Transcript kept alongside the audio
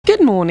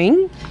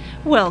morning.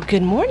 Well,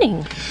 good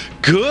morning.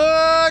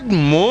 Good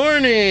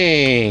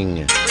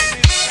morning.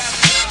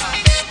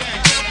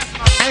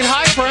 And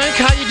hi, Frank.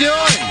 How you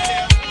doing?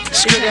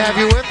 It's good to have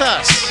you with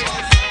us.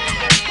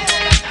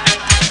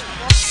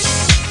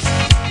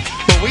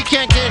 But we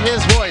can't get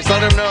his voice.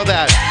 Let him know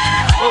that.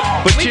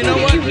 But you know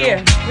what? We are.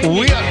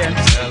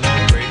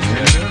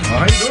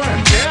 How you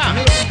doing?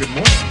 Yeah. Good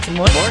morning. Good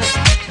morning.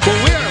 Well,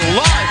 we are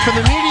live from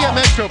the Media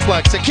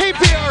Metroplex at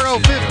KPRO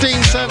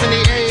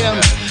 1570 AM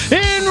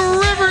in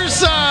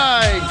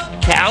Riverside,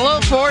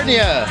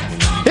 California.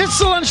 It's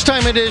the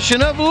lunchtime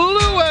edition of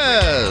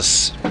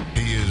Lewis.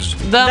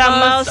 The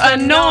most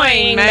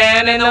annoying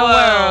man in the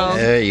world.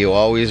 Hey, you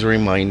always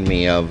remind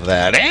me of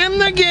that. And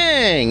the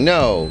gang.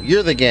 No,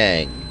 you're the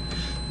gang.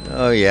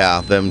 Oh, yeah,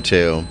 them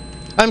too.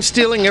 I'm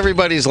stealing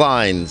everybody's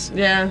lines.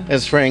 Yeah.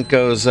 As Frank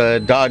goes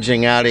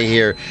dodging out of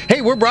here. Hey,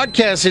 we're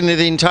broadcasting to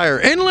the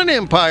entire Inland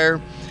Empire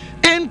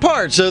and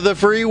parts of the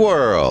free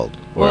world.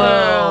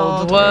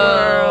 World.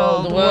 Well,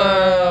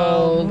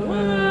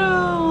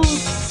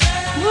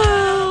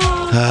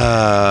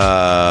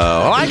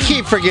 I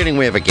keep forgetting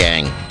we have a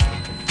gang.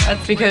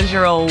 That's because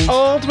you're old.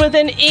 Old with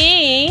an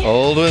E.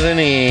 Old with an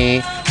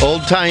E.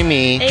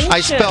 Old-timey. I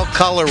Ancient. spell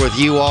color with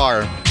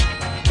U-R.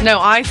 No,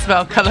 I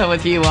spell color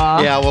with you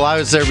are. Yeah, well, I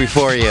was there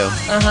before you.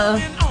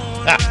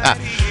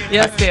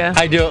 Yes, dear.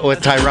 I do it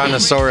with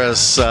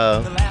Tyrannosaurus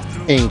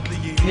ink.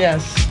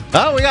 Yes.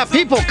 Oh, we got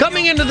people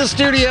coming into the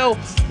studio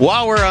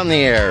while we're on the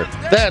air.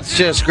 That's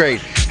just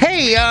great.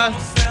 Hey,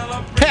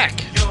 Heck,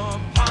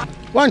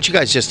 why don't you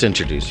guys just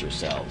introduce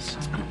yourselves?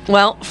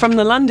 Well, from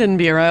the London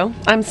Bureau,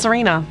 I'm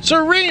Serena.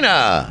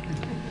 Serena!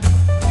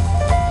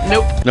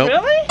 Nope. Nope.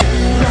 Really?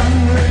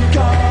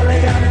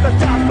 Calling at the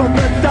top of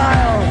the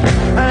dial.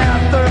 And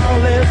after all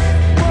this,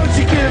 won't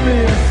you give me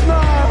a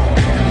smile?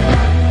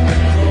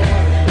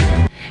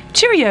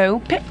 Cheerio,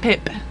 Pip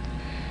Pip.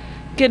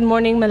 Good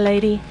morning,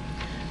 milady.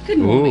 Good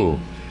morning. Ooh,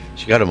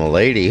 she got a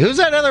milady. Who's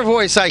that other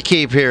voice I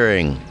keep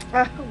hearing?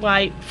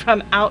 Why,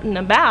 from out and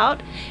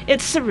about,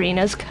 it's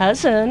Serena's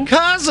cousin.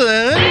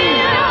 Cousin!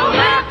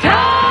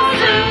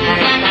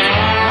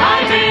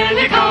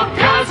 Identical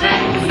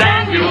cousins,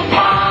 and you'll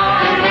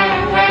find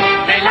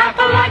they laugh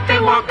alike, they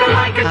walk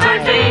alike, at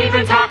times they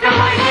even talk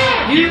alike.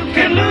 You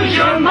can lose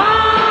your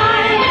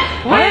mind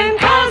when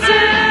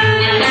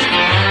cousins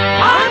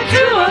are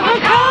two of a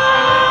kind.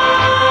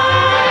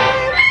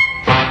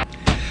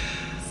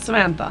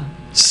 Samantha.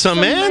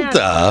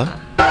 Samantha?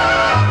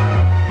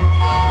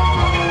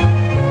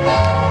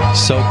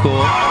 So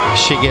cool.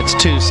 She gets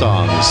 2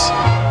 songs.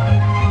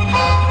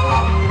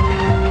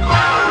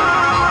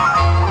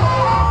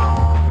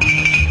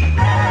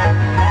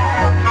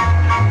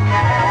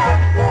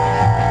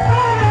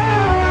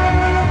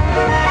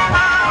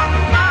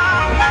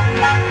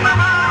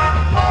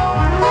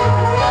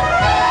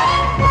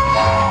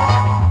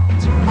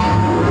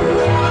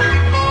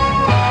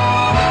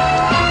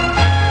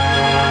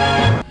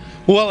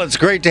 Well, it's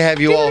great to have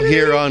you all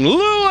here on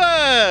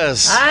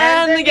Lewis.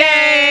 And the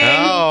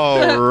gang.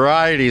 All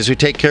righty, as we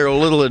take care of a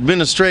little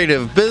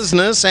administrative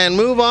business and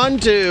move on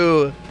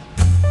to...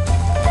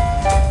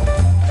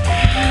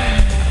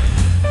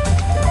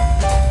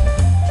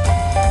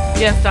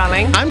 Yes,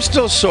 darling. I'm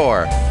still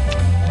sore.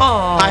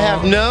 Oh. I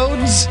have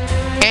nodes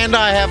and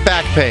I have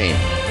back pain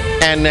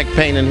and neck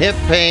pain and hip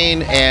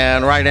pain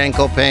and right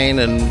ankle pain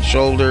and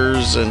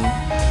shoulders, and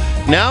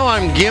now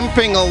I'm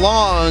gimping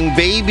along,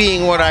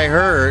 babying what I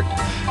hurt,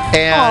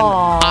 and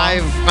Aw.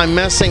 I'm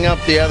messing up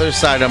the other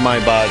side of my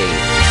body.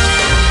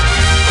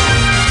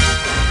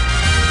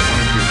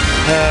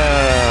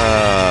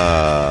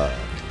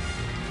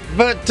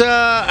 But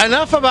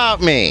enough about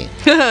me.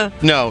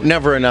 No,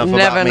 never enough about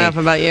Never me. enough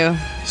about you.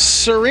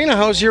 Serena,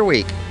 how's your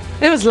week?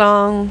 It was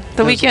long.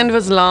 The weekend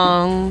was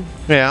long.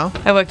 Yeah.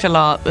 I worked a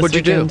lot this What'd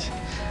you do? weekend.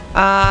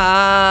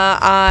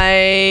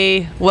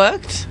 I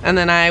worked, and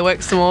then I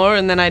worked some more,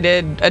 and then I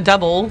did a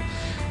double.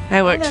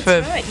 I worked That's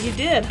for right, you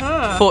did,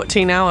 huh?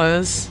 14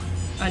 hours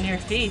On your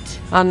feet.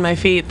 on my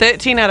feet.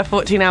 13 out of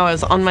 14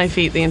 hours on my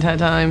feet the entire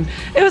time.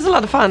 It was a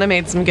lot of fun. I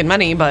made some good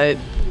money, but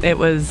it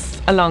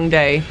was a long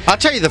day. I'll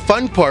tell you, the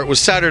fun part was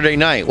Saturday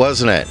night,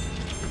 wasn't it?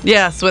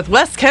 Yes, with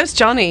West Coast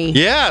Johnny.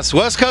 Yes,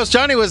 West Coast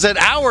Johnny was at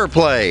our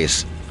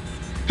place.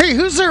 Hey,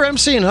 who's their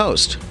MC and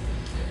host?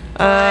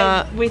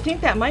 We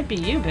think that might be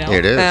you, Bill.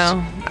 It is.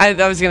 No, I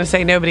was going to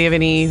say nobody of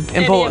any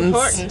importance.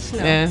 importance,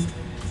 no. Yeah.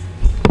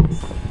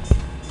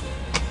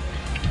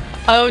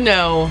 Oh,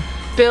 no.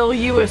 Bill,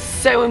 you were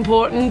so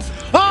important.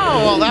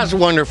 Oh, well, that's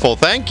wonderful.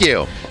 Thank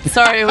you.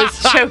 Sorry, I was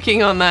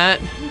choking on that.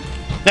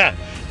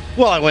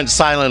 Well, I went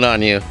silent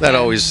on you. That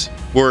always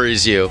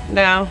worries you.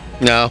 No,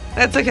 No,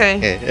 that's okay.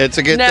 it's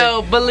a good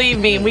No, thing. believe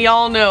me, we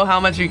all know how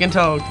much you can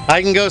talk.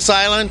 I can go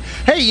silent.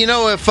 Hey, you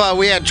know, if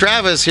we had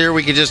Travis here,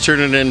 we could just turn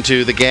it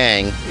into the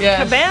gang.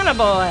 Yeah. Cabana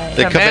Boy.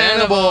 The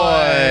Cabana Cabana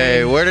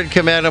Boy. Where did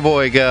Cabana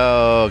Boy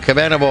go?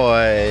 Cabana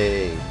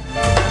Boy.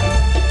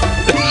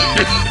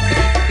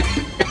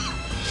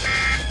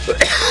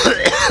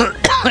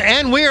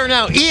 And we are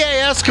now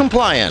EAS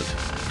compliant.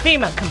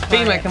 FEMA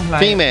compliant. FEMA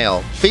compliant.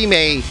 Female.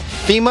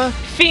 FEMA?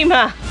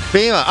 FEMA.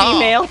 FEMA. Oh,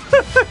 Female.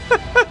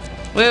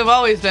 We've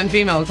always been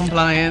female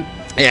compliant.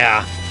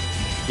 yeah.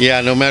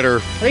 Yeah, no matter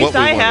At least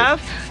I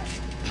have.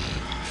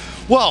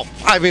 Well,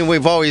 I mean,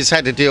 we've always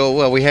had to deal.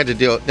 Well, we had to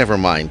deal. Never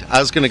mind. I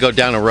was going to go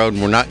down a road,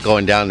 and we're not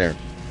going down there.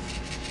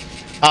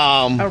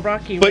 A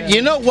rocky But road.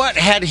 you know what?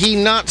 Had he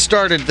not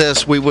started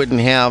this, we wouldn't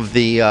have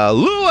the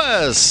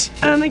Lewis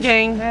And the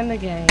gang. And the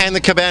gang. and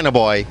the Cabana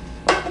Boy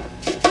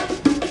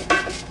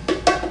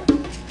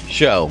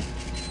show.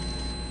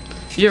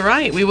 You're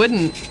right, we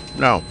wouldn't.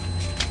 No.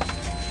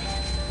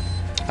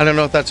 I don't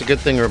know if that's a good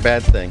thing or a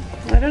bad thing.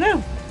 I don't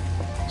know.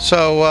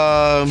 So,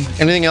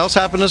 anything else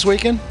happened this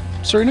weekend,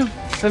 Serena?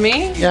 For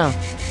me? Yeah.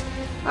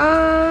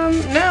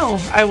 No.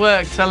 I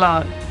worked a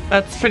lot.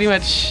 That's pretty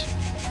much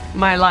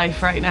my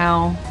life right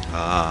now.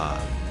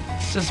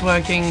 It's just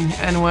working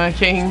and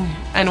working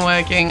and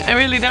working. I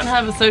really don't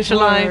have a social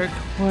life.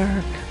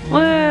 Work.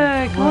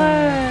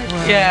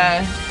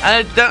 Yeah.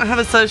 I don't have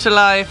a social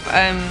life.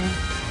 I'm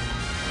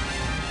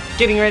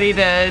getting ready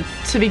to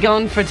be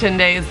gone for 10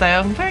 days, though.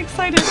 I'm very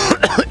excited.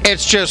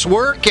 It's just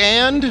work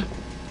and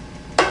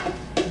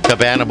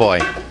Cabana Boy.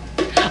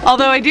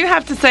 Although I do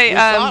have to say,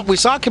 We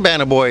saw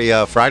Cabana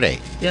Boy Friday.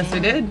 yes, we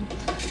did.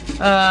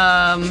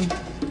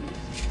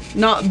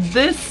 Not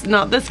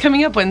this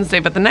coming up Wednesday,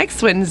 but the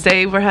next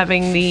Wednesday we're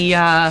having the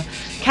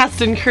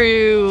cast and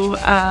crew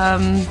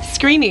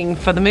screening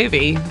for the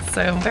movie.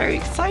 So I'm very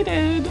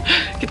excited.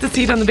 Get to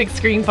see it on the big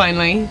screen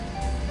finally.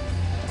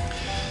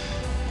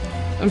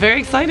 I'm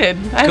very excited.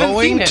 I haven't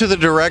Going seen it. to the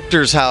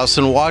director's house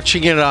and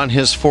watching it on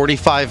his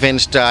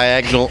 45-inch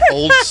diagonal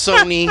old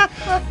Sony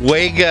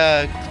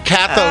Wega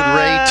cathode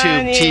ray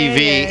tube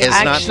TV is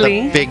not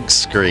Actually, the big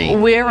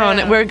screen. We're on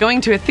it. We're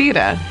going to a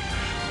theater.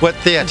 What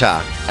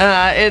theater?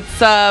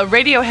 It's a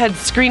Radiohead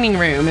screening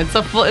room. It's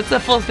a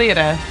full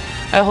theater.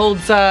 It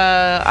holds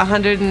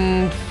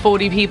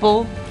 140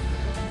 people.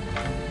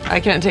 I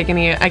can't take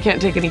any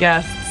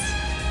guests.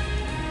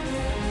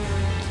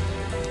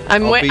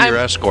 I'll be your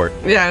escort.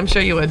 Yeah, I'm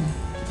sure you would.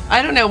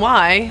 I don't know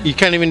why. You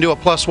can't even do a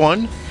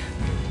 +1?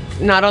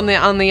 Not on the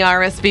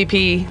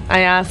RSVP. I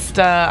asked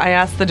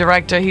the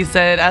director. He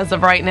said, as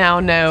of right now,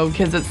 no,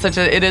 because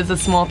it is a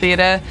small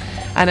theater,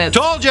 and it's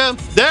Told you.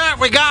 There,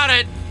 we got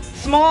it.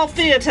 Small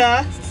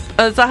theater.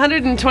 it's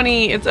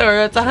 120. It's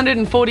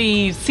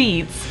 140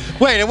 seats.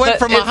 Wait, it went But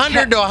from it's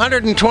 100 to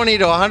 120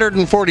 to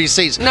 140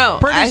 seats. No,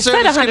 Pretty I soon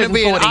said it's going to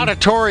be an 140.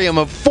 auditorium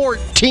of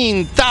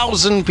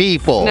 14,000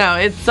 people. No,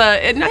 it's no,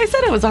 I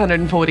said it was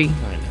 140.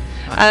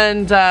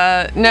 And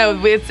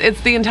no,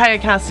 it's the entire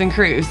cast and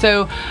crew.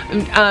 So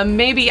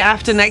maybe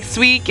after next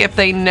week, if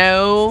they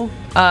know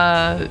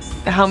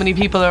how many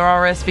people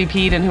are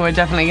RSVP'd and who are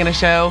definitely going to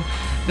show,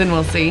 then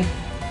we'll see.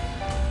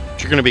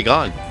 You're going to be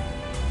gone.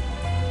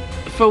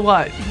 For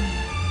what?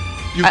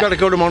 You've got to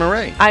go to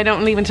Monterey. I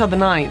don't leave until the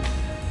 9th.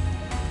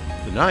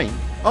 The 9th.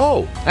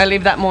 Oh, I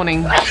leave that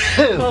morning.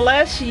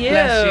 Bless you.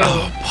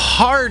 Bless you.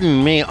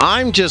 pardon me.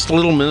 I'm just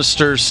little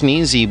Mr.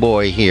 Sneezy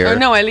Boy here. Oh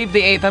no, I leave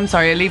the 8th. I'm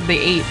sorry, I leave the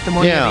 8th, the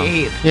morning Yeah. of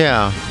the 8th.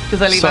 Yeah.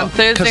 Because I leave on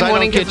Thursday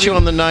morning. I don't get you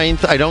on the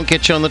 9th. I don't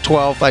get you on the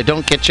 12th. I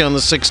don't get you on the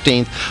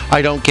 16th.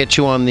 I don't get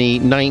you on the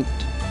 9th.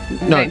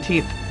 No,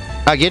 19th.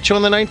 I get you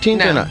on the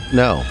 19th or No. not?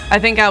 No. I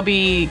think I'll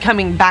be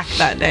coming back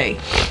that day.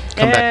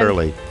 Come back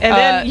early. And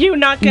then you're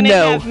not going to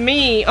no. have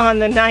me on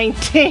the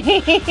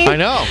 19th. I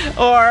know.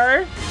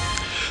 Or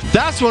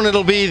That's when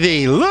it'll be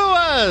the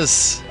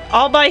Lewis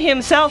all by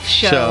himself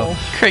show.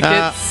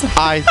 Crickets.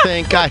 I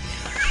think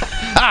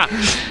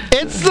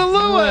it's the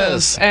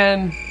Lewis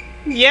And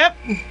Yep.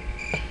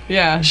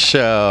 yeah.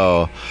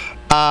 show.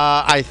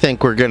 I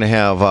think we're going to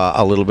have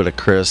a little bit of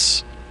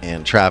Chris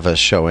and Travis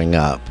showing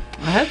up.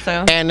 I hope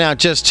so. And now,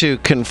 just to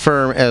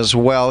confirm as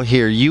well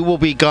here, you will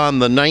be gone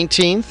the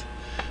 19th,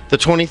 the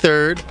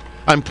 23rd.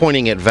 I'm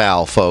pointing at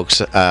Val,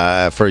 folks,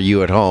 for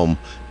you at home,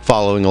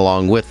 following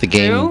along with the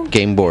Who?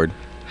 game board.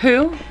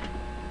 Who?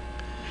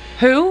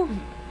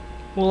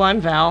 Well,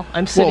 I'm Val.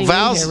 I'm Well, sitting in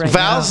here right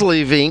Val's now.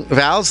 leaving.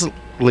 Val's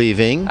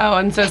leaving. Oh,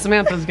 and so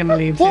Samantha's gonna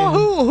leave too. Well,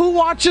 who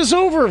watches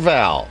over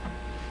Val?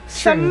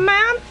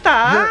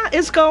 Samantha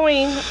is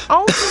going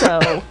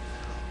also.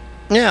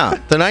 Yeah,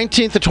 the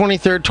 19th, the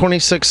 23rd,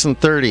 26th, and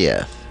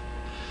 30th.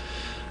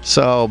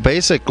 So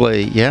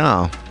basically,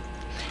 yeah.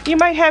 You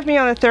might have me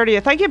on the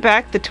 30th. I get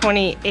back the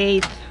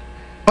 28th.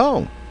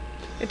 Oh.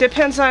 It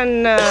depends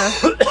on.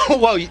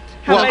 well,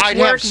 How much I'd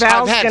work have,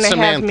 Val's I've had gonna have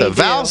Samantha. me do.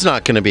 Val's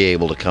not going to be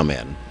able to come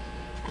in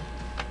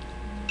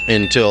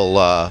until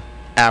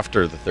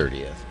after the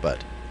 30th,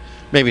 but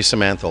maybe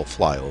Samantha will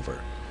fly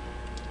over.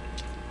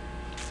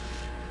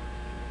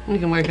 We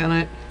can work on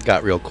it.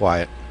 Got real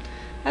quiet.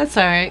 That's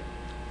all right.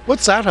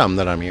 What's that hum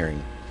that I'm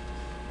hearing?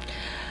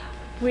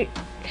 We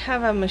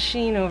have a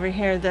machine over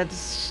here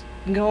that's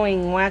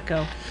going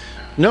wacko.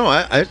 No,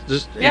 I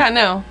just. Yeah,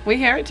 no, we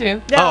hear it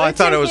too. No, I it's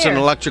thought in it was here. an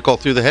electrical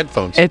through the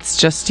headphones. It's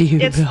just you.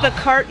 It's the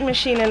cart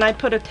machine, and I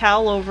put a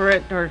towel over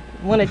it, or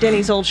one of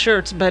Denny's old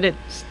shirts, but it's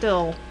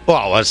still.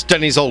 Well, that's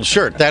Denny's old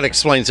shirt. That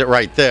explains it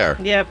right there.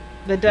 Yep,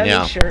 the Denny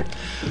Yeah. shirt.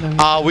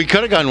 We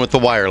could have gone with the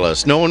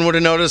wireless. No one would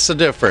have noticed the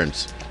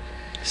difference.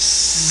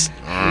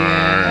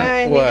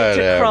 I needed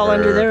to crawl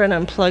under there and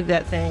unplug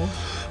that thing.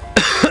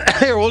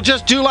 Here, we'll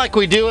just do like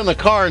we do in the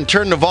car and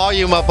turn the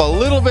volume up a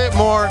little bit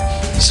more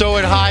so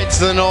it hides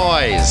the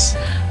noise.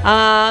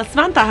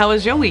 Samantha, how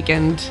was your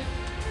weekend?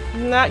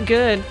 Not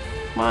good.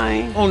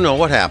 Why? Oh no,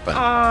 what happened?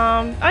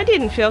 I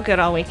didn't feel good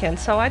all weekend,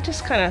 so I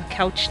just kind of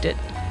couched it.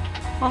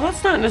 Well,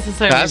 that's not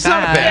necessarily That's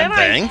not a bad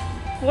And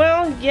thing.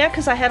 Well, yeah,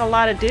 because I had a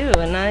lot to do,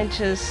 and I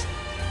just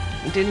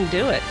didn't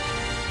do it.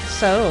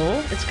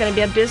 So it's going to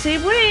be a busy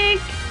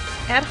week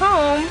at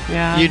home.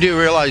 Yeah. You do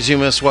realize you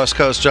missed West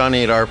Coast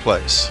Johnny at our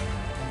place.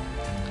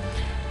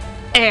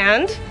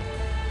 And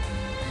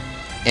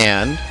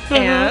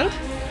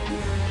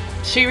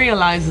She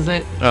realizes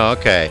it. Oh,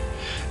 okay.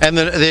 And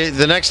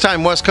the next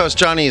time West Coast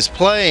Johnny is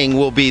playing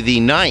will be the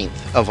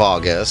 9th of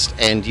August,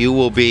 and you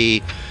will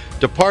be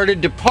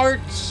Departed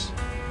Departs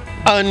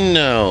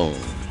Unknown.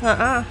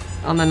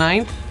 On the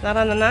 9th? Not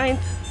on the 9th.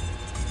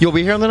 You'll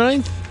be here on the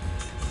 9th?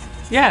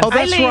 Yes. Oh,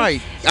 that's leave-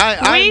 right.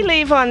 We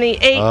leave on the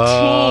 18th.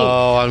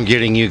 Oh, I'm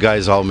getting you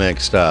guys all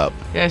mixed up.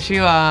 Yes,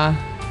 you are.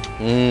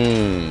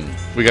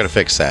 We got to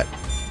fix that.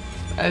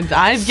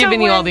 I've So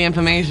given you all when- the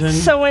information.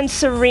 So when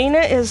Serena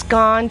is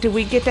gone, do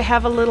we get to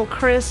have a little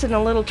Chris and a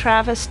little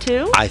Travis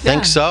too? I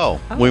think Yeah. so.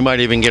 We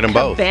might even get them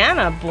both.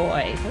 Cabana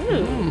boy.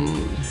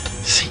 Ooh.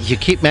 See, you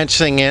keep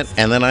mentioning it,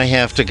 and then I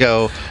have to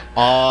go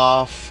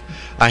off.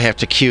 I have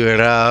to cue it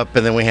up,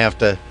 and then we have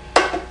to.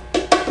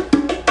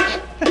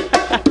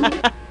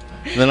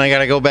 Then I got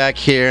to go back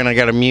here, and I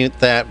got to mute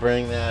that,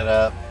 bring that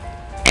up,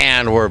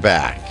 and we're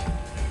back.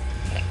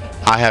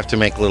 I have to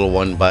make little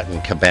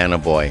one-button Cabana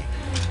boy.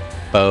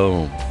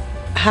 Boom.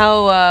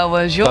 How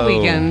was your Boom.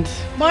 weekend?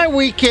 My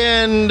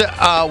weekend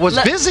was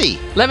Let- busy.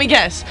 Let me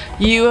guess.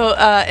 You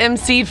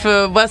emceed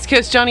for West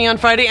Coast Johnny on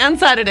Friday and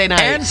Saturday night.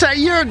 And so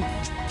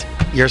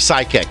you're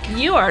psychic.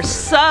 You are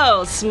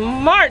so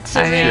smart,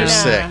 Serena. You're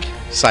sick.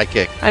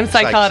 Psychic. I'm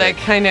psychotic.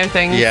 Psychic. I know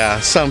things. Yeah,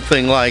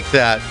 something like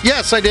that.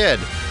 Yes, I did.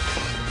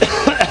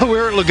 We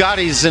were at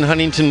Lugatti's in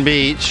Huntington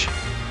Beach.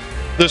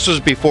 This was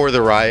before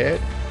the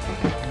riot.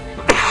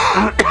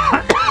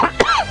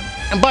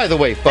 And by the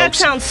way, That folks.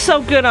 sounds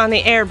so good on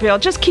the air, Bill.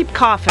 Just keep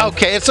coughing.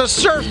 Okay, it's a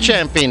surf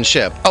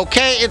championship.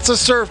 Okay, it's a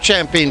surf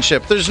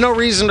championship. There's no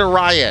reason to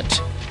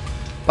riot.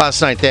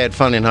 Last night they had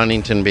fun in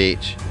Huntington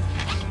Beach.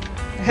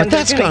 And But they're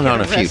that's gonna gone get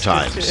on a few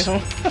arrested, times.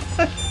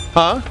 too.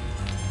 Huh?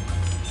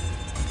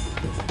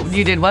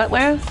 You did what?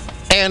 Where?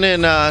 And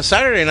then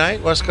Saturday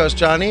night, West Coast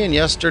Johnny, and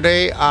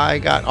yesterday I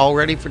got all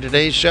ready for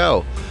today's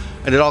show.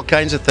 I did all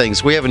kinds of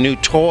things. We have a new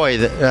toy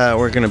that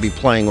we're going to be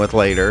playing with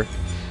later.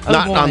 Oh,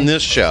 Not boy. on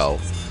this show,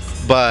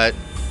 but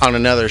on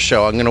another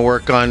show. I'm going to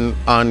work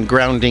on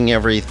grounding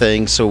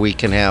everything so we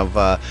can have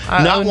not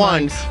own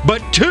one, mics.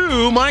 but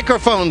 2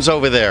 microphones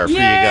over there for you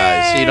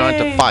guys, so you don't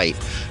have to Yay! fight.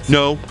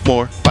 No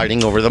more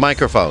fighting over the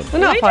microphone. We're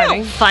not We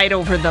fighting. don't fight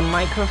over the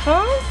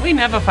microphone. We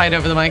never fight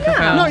over the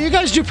microphone. No, you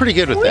guys do pretty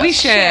good with this. we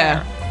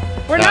share.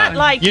 We're not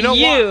like You know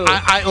you.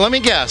 what? Let me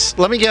guess.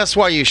 Let me guess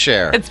why you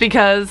share. It's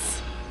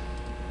because.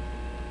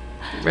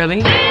 Really?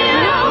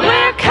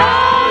 We're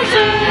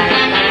cousins,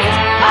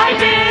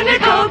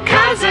 identical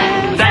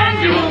cousins,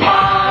 and you'll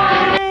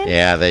find.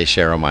 Yeah, they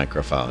share a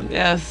microphone.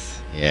 Yes.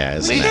 Yeah,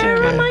 isn't We that share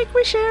share a good? mic.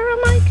 We share a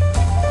mic.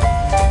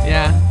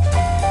 Yeah.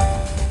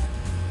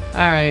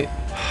 All right.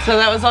 So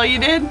that was all you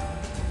did?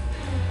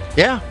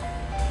 Yeah.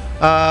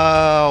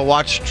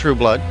 Watch True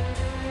Blood.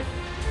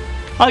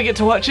 I'll get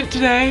to watch it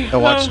today. I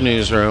watch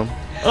Newsroom.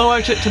 I'll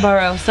watch it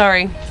tomorrow.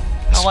 Sorry.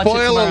 I'll watch it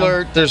Spoiler tomorrow.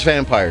 alert, there's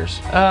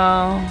vampires.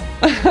 Oh.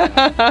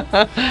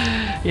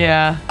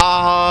 Yeah.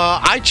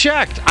 I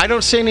checked. I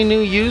don't see any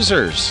new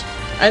users.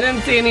 I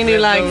didn't see any new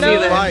likes no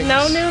either. likes.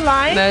 No new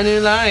light. No new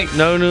likes.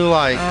 No new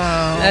likes.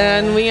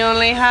 And we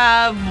only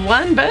have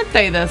one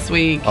birthday this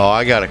week. Oh,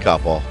 I got a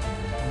couple.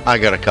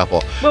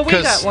 Well, we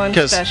got one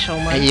special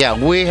one. Yeah,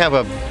 we have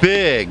a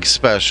big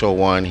special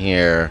one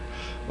here.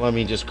 Let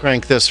me just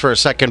crank this for a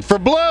second. For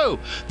Blue,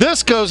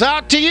 this goes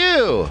out to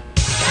you.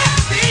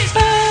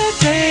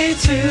 Birthday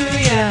to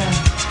ya.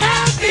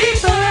 Happy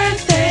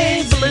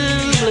birthday,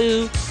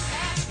 Blue.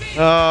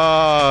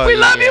 Oh, We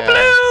love you, yeah.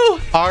 Blue.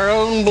 Our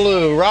own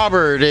Blue.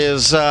 Robert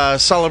is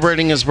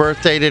celebrating his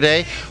birthday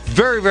today.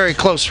 Very, very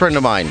close friend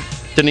of mine,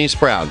 Denise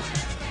Brown.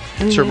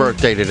 It's her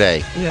birthday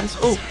today. Yes.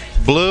 Oh.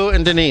 Blue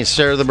and Denise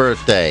share the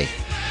birthday.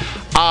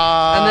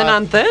 And then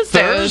on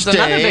Thursday, there's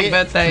another big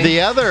birthday.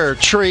 the other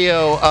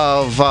trio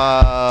of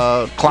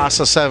class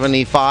of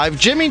 75,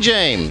 Jimmy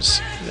James.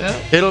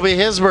 Yep. It'll be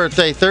his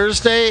birthday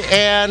Thursday.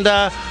 And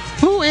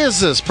who is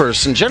this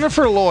person?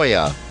 Jennifer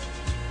Loya.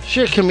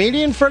 She a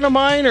comedian friend of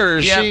mine, or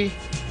is Yep. she?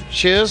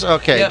 She is?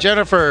 Okay. Yep.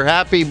 Jennifer,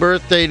 happy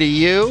birthday to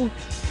you.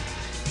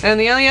 And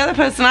the only other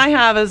person I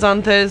have is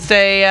on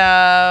Thursday,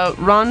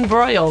 Ron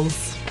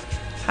Broyles.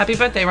 Happy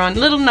birthday, Ron.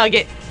 Little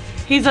nugget.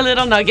 He's a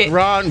little nugget.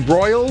 Ron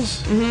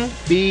Broyles?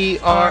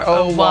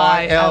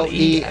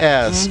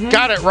 B-R-O-Y-L-E-S.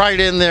 Got it right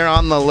in there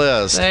on the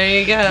list. There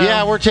you go.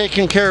 Yeah, we're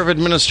taking care of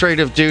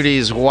administrative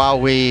duties while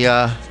we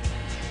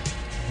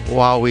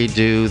while we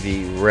do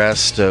the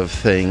rest of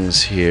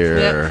things here.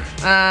 Yep.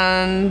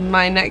 And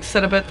my next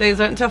set of birthdays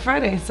aren't until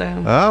Friday, so.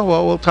 Oh,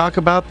 well, we'll talk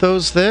about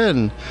those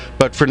then.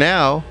 But for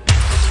now.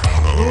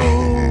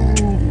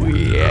 Oh,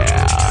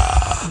 yeah.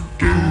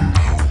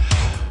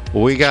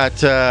 We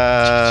got,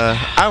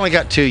 I only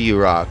got 2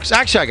 U-Rocks.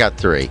 Actually, I got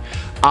 3.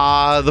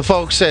 The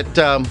folks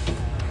at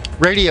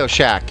Radio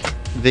Shack,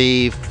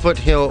 the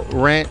Foothill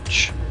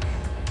Ranch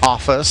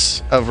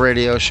office of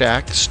Radio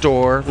Shack,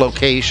 store,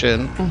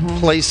 location,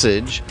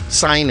 placeage,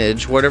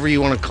 signage, whatever you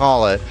want to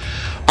call it.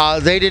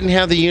 They didn't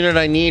have the unit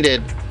I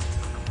needed.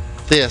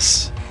 They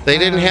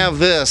didn't have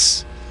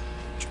this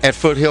at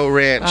Foothill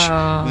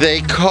Ranch.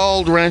 They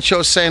called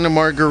Rancho Santa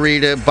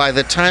Margarita. By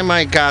the time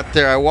I got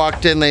there, I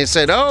walked in, they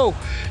said, "Oh,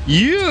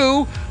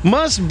 you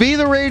must be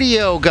the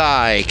radio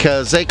guy,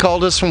 because they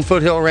called us from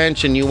Foothill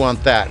Ranch and you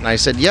want that." And I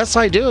said, "Yes,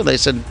 I do." They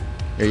said,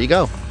 "Here you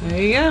go."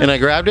 There you go. And I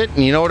grabbed it,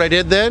 and you know what I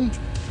did then?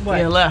 What?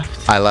 You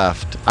left. I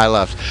left.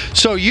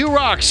 So you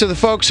rocks to the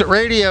folks at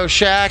Radio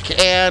Shack,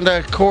 and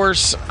of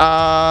course,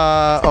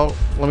 let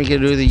me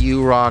do the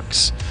U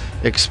Rocks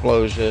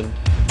explosion.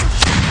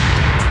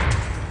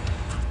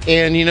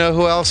 And you know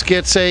who else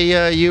gets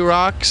a U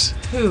Rocks?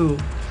 Who?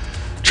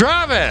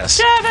 Travis!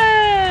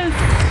 Travis!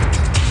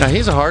 Now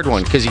he's a hard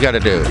one because you got to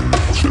do it.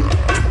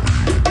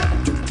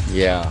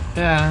 Yeah.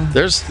 Yeah.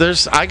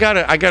 There's. I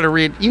gotta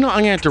read. You know, I'm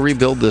gonna have to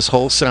rebuild this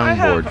whole I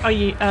soundboard. have a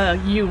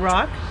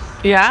U-Rock.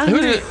 Yeah? Who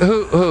do you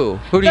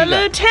The got?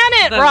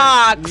 Lieutenant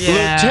Rocks.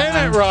 Yeah.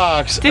 Lieutenant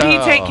Rocks. Did he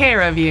Oh. take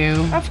care of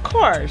you? Of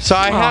course. So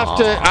I have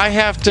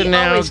to He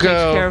now always takes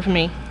care go. of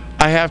me.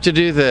 I have to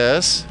do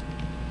this,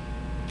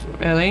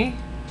 Really?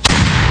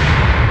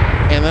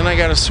 and then I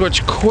got to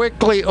switch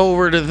quickly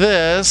over to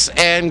this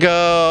and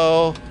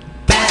go.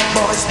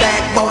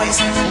 Bad boys,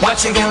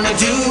 what you gonna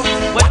do?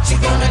 What you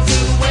gonna do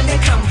when they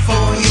come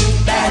for you?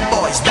 Bad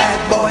boys,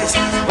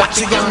 what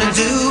you gonna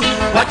do?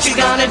 What you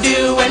gonna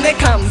do when they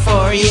come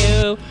for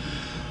you?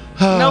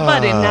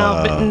 Nobody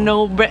now, but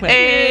no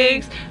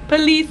breaks.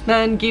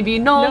 Policeman give you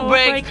no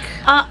breaks.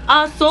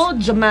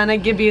 Soldier man, I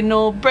give you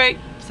no break.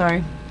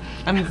 Sorry,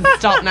 I'm gonna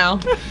stop now.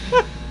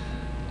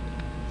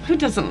 Who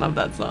doesn't love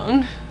that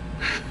song?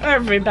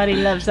 Everybody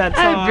loves that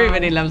song.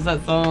 Everybody loves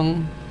that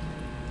song.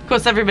 Of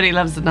course, everybody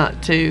loves the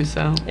nut too.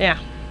 So, Yeah.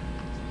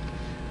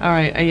 all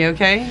right, are you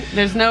okay?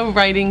 There's no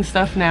writing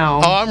stuff now.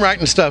 Oh, I'm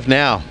writing stuff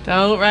now.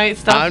 Don't write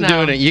stuff I'm now.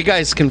 doing it. You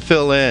guys can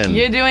fill in.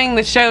 You're doing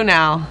the show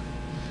now.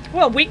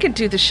 Well, we could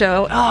do the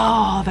show.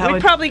 Oh, that We'd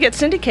would. probably get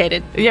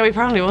syndicated. Yeah, we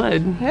probably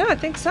would. Yeah, I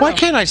think so. Why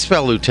can't I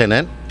spell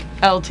lieutenant?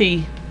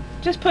 LT.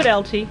 Just put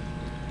LT.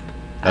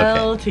 Okay.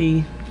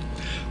 LT.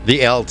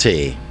 The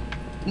LT.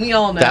 We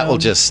all know. That will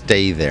just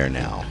stay there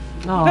now.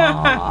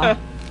 Aw.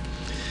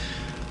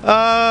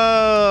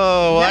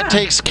 Oh, Yeah. that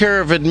takes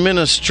care of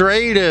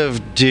administrative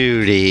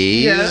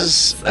duties.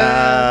 Yes.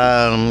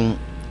 And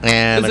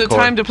Is it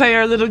time to play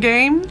our little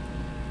game?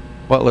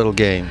 What little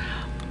game?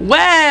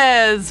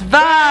 Where's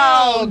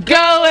Val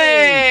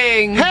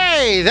going?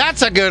 Hey,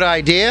 that's a good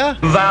idea.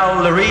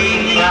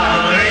 Valerie,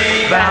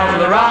 Valerie,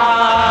 Valerie,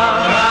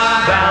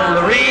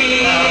 Valerie,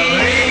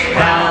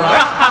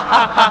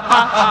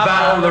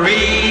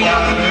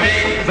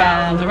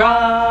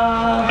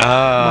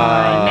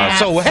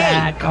 So hey,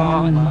 Back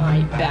on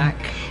my back.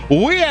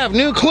 we have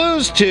new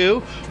clues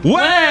to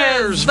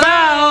Where's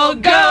Val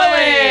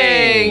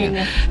going?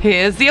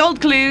 Here's the old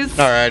clues.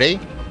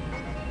 Alrighty.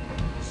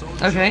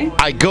 Okay.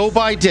 I go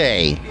by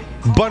day,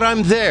 but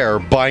I'm there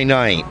by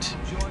night.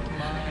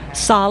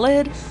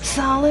 Solid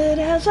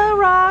as a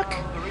rock,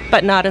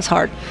 but not as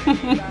hard.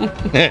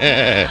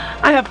 I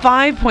have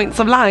 5 points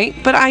of light,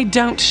 but I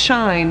don't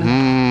shine.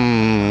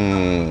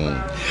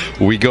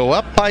 We go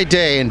up by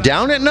day and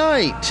down at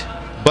night,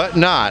 but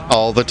not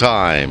all the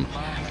time.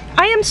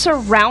 I am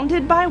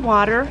surrounded by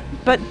water,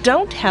 but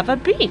don't have a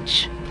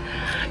beach.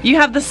 You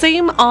have the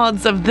same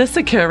odds of this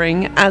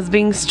occurring as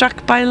being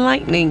struck by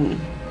lightning.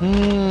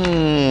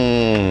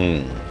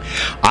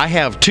 I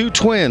have 2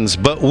 twins,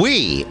 but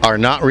we are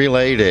not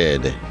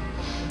related.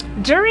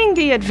 During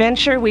the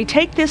adventure, we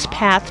take this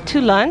path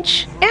to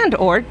lunch and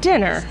or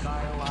dinner.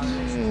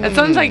 It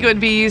sounds like it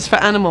would be used for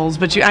animals,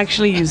 but you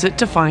actually use it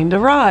to find a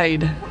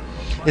ride.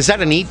 Is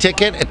that an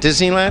e-ticket at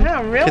Disneyland?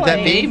 Yeah, really. Could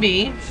that be?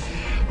 Maybe.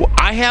 Well,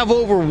 I have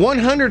over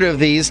 100 of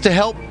these to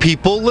help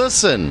people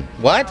listen.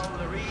 What?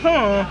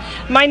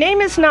 My name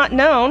is not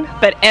known,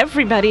 but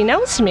everybody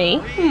knows me.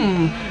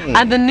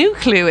 And the new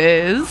clue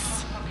is...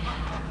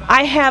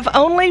 I have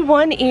only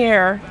one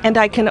ear, and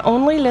I can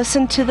only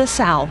listen to the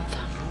south.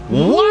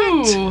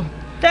 What? Ooh.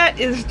 That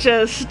is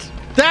just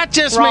That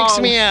just Wrong. makes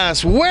me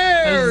ask,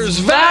 where's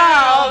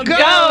Val Val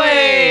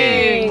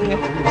going?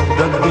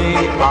 The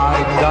day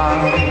I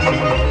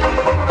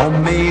die, oh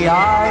may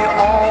I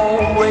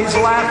always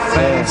laugh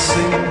and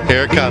sing.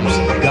 Here it comes.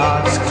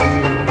 God's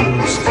clear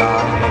blue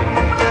sky.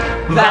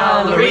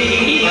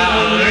 Valerie,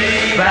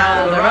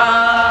 Valerie,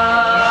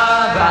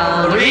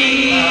 Valerie,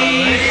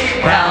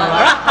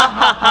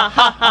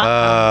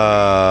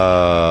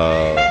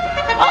 Oh.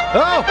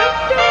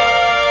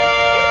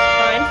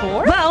 time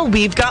for. Well, we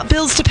We've got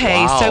bills to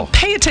pay, Wow. so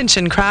pay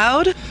attention,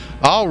 crowd.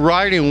 All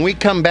right, and when we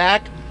come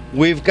back,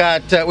 we've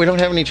got, we don't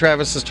have any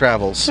Travis's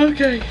Travels.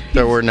 Okay.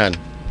 There were none.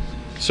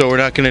 So we're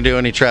not going to do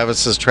any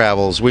Travis's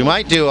Travels. We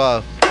might do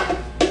a...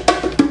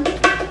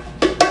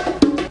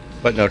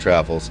 But no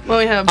travels. Well,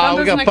 we have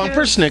we got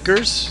bumper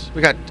Snickers.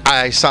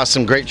 I saw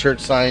some great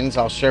church signs.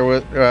 I'll share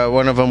with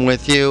one of them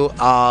with you.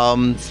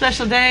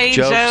 Special day,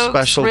 jokes,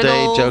 special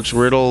riddles. day, jokes,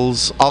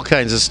 riddles, all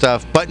kinds of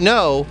stuff. But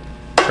no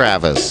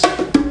Travis.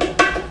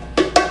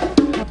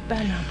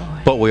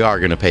 But we are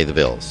going to pay the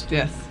bills.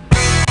 Yes.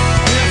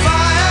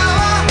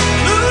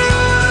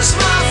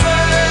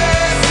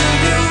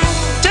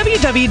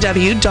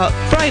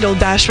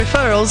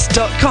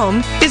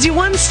 www.bridal-referrals.com is your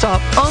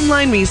one-stop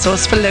online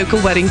resource for local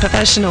wedding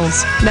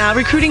professionals. Now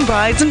recruiting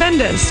brides and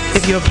vendors.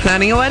 If you're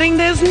planning a wedding,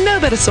 there's no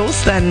better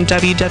source than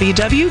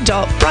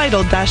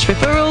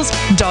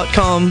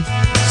www.bridal-referrals.com.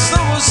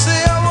 Someone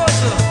say I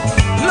was a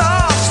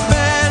lost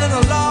man in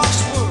a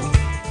lost world.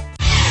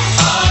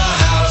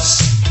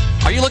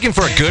 Are you looking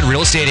for a good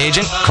real estate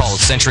agent? Call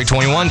Century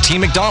 21 T.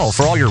 McDonald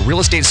for all your real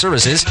estate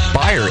services,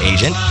 buyer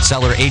agent,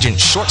 seller agent,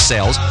 short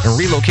sales, and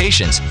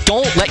relocations.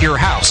 Don't let your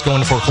house go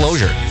into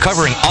foreclosure.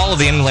 Covering all of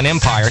the Inland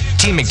Empire,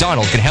 T.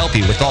 McDonald can help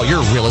you with all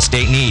your real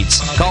estate needs.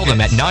 Call them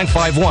at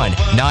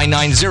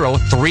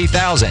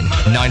 951-990-3000,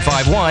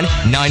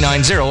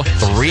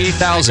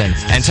 951-990-3000,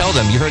 and tell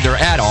them you heard their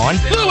ad on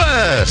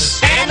Lewis!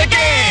 And the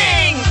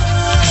Gang!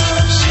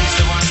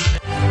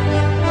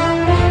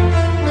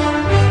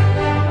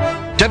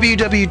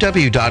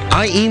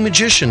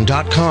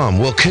 www.iemagician.com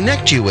will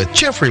connect you with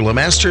Jeffrey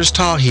Lemasters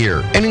Tahir,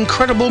 an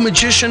incredible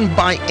magician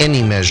by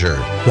any measure.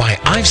 Why,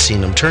 I've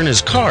seen him turn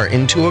his car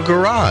into a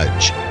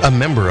garage. A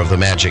member of the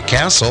Magic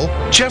Castle,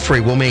 Jeffrey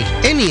will make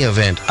any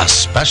event a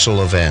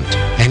special event.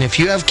 And if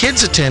you have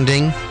kids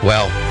attending,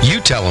 well,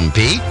 you tell them,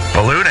 Pete.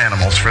 Balloon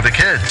animals for the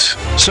kids.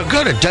 So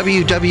go to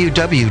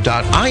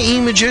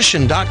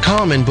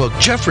www.iemagician.com and book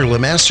Jeffrey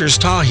Lemasters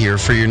Tahir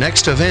for your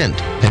next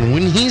event. And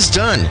when he's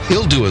done,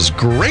 he'll do his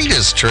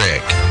greatest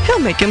trick. He'll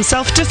make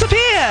himself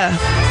disappear.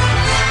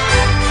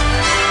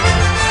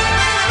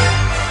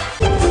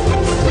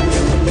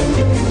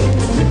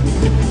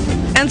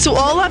 And to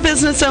all our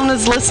business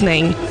owners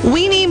listening,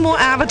 we need more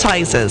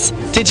advertisers.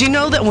 Did you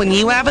know that when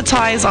you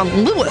advertise on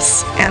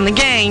Lewis and the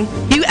Gang,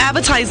 you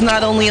advertise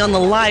not only on the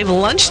live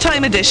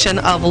lunchtime edition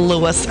of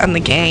Lewis and the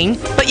Gang,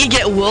 but you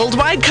get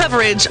worldwide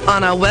coverage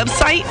on our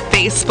website,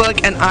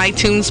 Facebook, and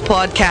iTunes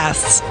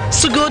podcasts.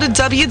 So go to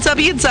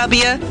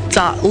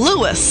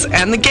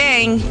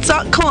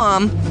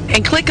www.lewisandthegang.com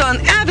and click on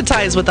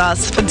Advertise with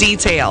Us for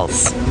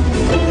details.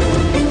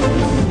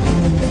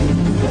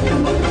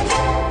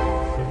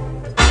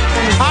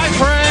 Hi,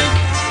 Frank!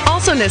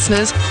 Also,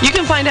 listeners, you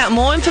can find out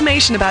more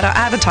information about our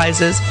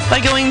advertisers by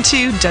going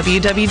to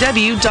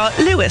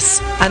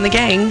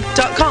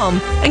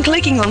www.lewisandthegang.com and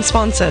clicking on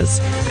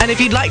sponsors. And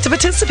if you'd like to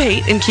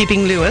participate in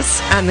keeping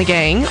Lewis and the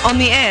Gang on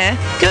the air,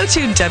 go to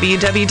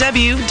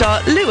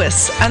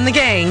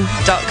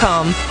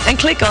www.lewisandthegang.com and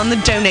click on the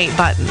donate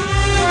button.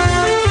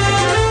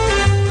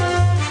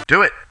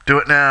 Do it. Do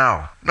it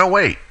now. No,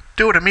 wait.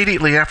 Do it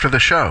immediately after the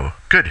show.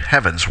 Good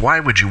heavens, why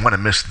would you want to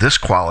miss this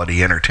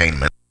quality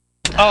entertainment?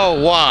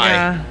 Oh, why?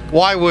 Yeah.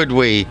 Why would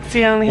we?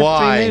 See, I only have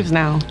Why? 3 moves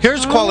now.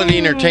 Here's quality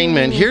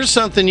entertainment. Here's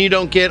something you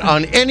don't get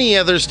on any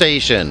other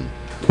station.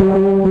 Really?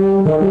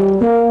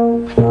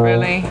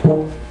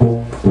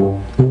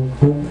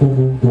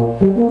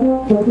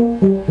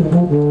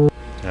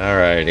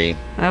 Alrighty.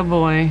 Oh,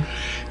 boy.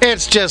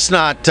 It's just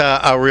not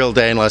a real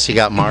day unless you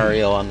got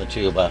Mario on the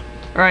tuba.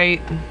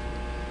 Right.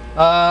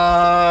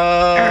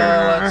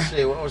 Let's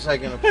see. What was I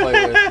going to play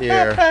with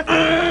here?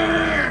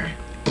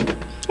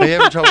 Are you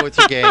having trouble with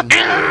your game?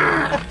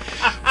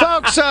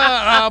 Folks,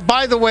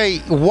 by the way,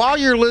 while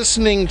you're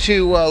listening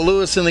to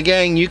Lewis and the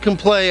Gang, you can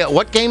play,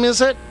 what game is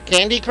it?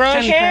 Candy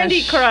Crush?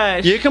 Candy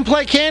Crush. You can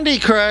play Candy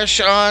Crush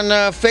on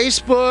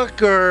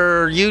Facebook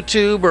or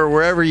YouTube or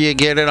wherever you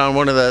get it on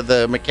one of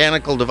the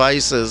mechanical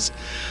devices.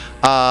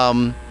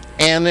 And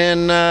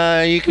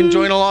then you can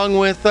join along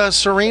with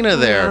Serena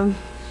there.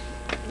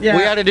 Yeah.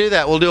 We got to do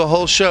that. We'll do a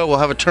whole show. We'll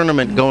have a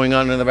tournament going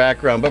on in the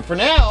background. But for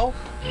now,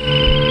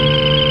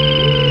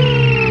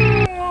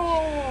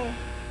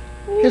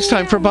 it's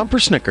time for Bumper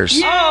Snickers.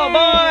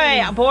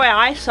 Oh, boy,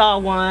 I saw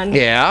one.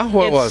 Yeah?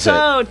 What was It's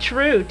so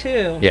true,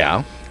 too. it?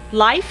 Yeah.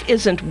 Life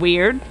isn't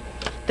weird.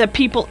 The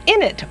people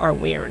in it are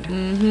weird.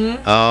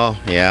 Oh,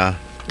 yeah.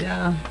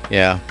 Yeah.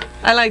 Yeah.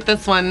 I like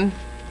this one.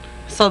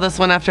 Saw this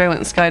one after I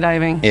went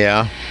skydiving.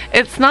 Yeah.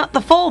 It's not the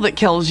fall that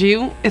kills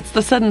you, it's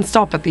the sudden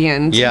stop at the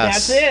end.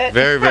 Yes. That's it.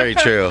 Very, very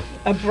true.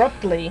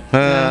 Abruptly.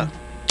 I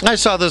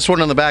saw this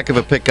one on the back of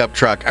a pickup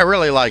truck. I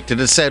really liked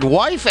it. It said,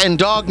 "Wife and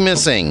dog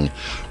missing.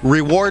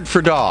 Reward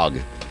for dog."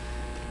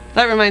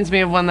 That reminds me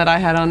of one that I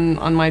had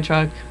on my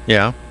truck.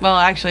 Yeah. Well,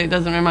 actually, it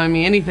doesn't remind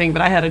me anything,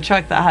 but I had a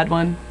truck that had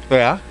one.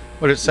 Yeah?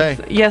 What did it say?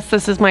 Yes,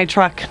 this is my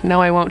truck.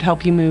 No, I won't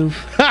help you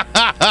move.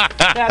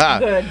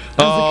 That's good.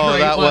 Oh,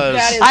 that one. was...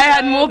 That is I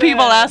had so more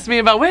people good. ask me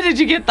about, where did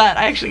you get that?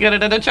 I actually got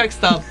it at a truck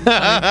stop.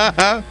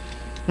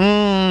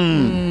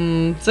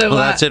 So Well,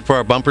 that's it for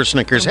our bumper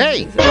Snickers.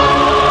 Hey,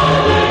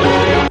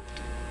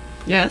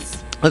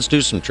 Yes. let's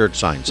do some church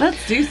signs.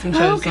 Let's do some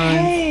show signs.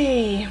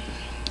 Okay.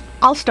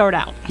 I'll start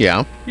out.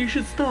 Yeah. You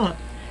should start.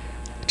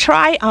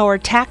 Try our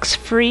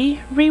tax-free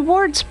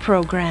rewards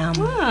program.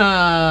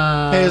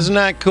 Ah. Hey, isn't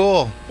that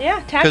cool? Yeah,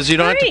 tax-free. Because you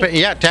don't have to pay.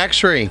 Yeah,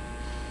 tax-free.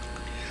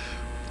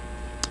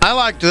 I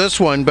liked this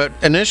one, but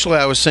initially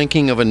I was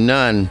thinking of a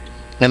nun,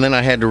 and then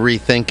I had to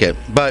rethink it.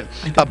 But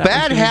a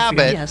bad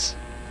habit, Yes.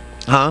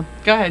 huh?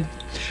 Go ahead.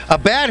 A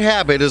bad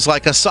habit is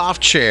like a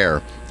soft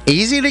chair.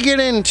 Easy to get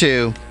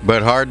into,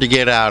 but hard to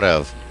get out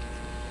of.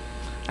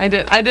 I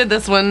did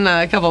this one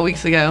a couple of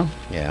weeks ago,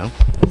 Yeah.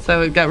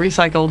 so it got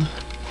recycled.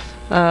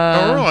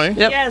 Oh, really?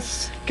 Yep.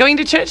 Yes. Going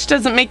to church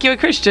doesn't make you a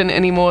Christian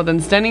any more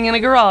than standing in a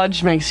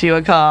garage makes you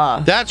a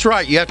car. That's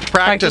right. You have to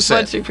practice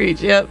what it. you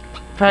preach. Yep.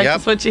 Practice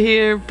Yep. what you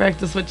hear.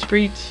 Practice what you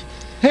preach.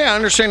 Hey, I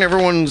understand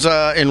everyone's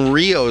in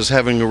Rio's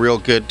having a real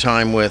good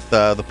time with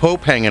the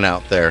Pope hanging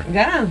out there.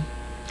 Yeah.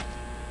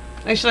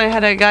 Actually, I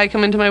had a guy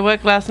come into my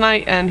work last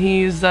night, and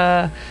he's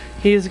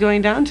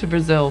going down to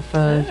Brazil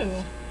for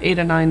 8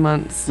 or 9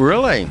 months.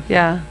 Really?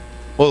 Yeah.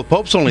 Well, the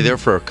Pope's only there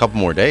for a couple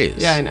more days.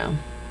 Yeah, I know.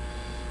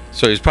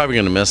 So he's probably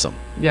going to miss him.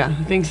 Yeah,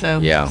 I think so.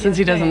 Yeah. Since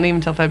he doesn't leave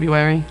until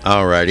February.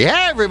 Alrighty.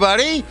 Hey,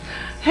 everybody.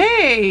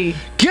 Hey.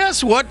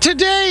 Guess what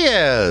today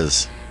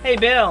is? Hey,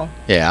 Bill.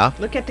 Yeah.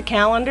 Look at the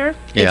calendar.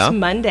 Yeah. It's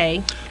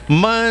Monday.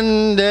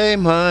 Monday.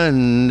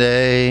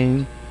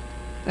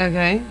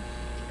 Okay.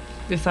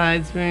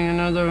 Besides being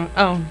another.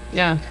 Oh,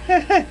 yeah.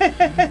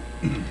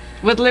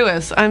 With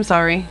Lewis. I'm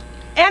sorry.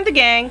 And the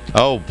gang.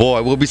 Oh,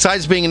 boy. Well,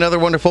 besides being another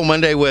wonderful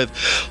Monday with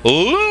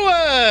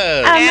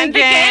Lewis. And the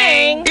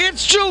gang.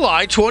 It's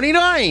July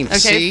 29th. Okay.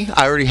 See,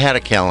 I already had a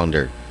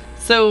calendar.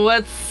 So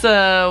what's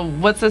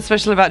so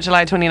special about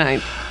July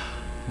 29th?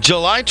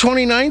 July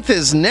 29th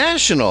is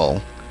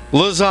National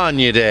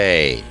Lasagna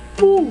Day.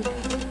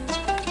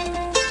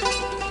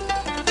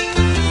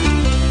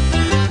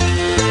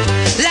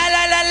 La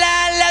la la la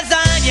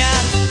lasagna.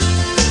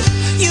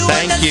 You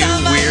Thank want the you,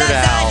 summer Weird Al.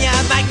 lasagna,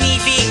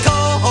 magnifico,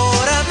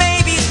 or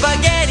maybe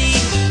spaghetti.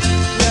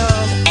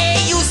 Hey,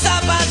 you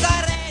suppers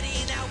are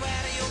ready. Now where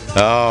are you going?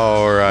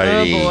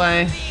 Alrighty. Oh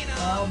boy.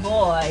 Oh,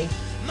 boy.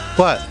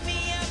 What?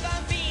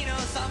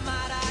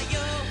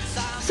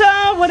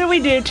 So, what do we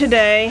do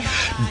today?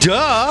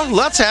 Duh.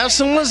 Let's have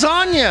some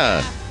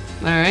lasagna.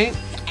 All right.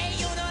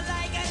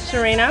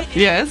 Serena,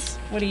 Yes.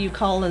 what do you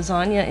call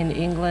lasagna in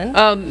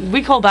England?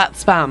 We call that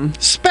spam.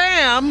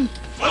 Spam.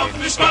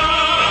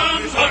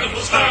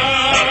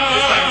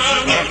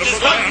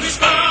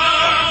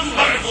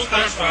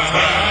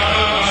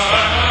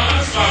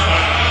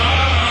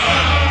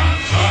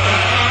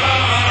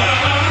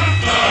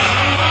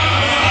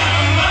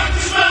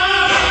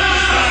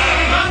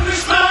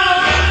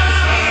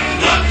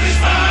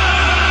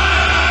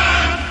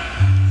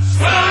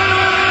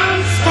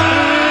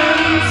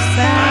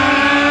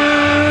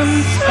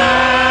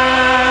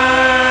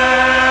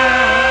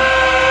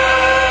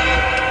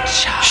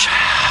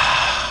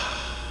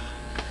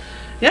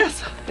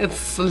 Yes.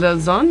 It's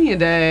lasagna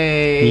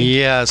day.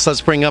 Yes. Let's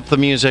bring up the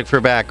music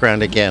for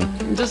background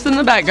again. Just in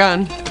the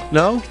background.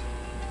 No?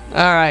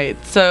 All right.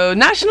 So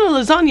National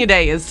Lasagna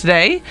Day is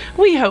today.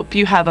 We hope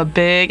you have a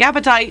big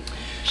appetite.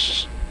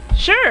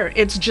 Sure,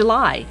 it's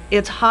July.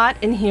 It's hot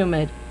and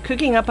humid.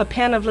 Cooking up a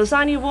pan of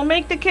lasagna will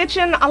make the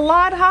kitchen a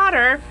lot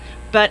hotter.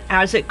 But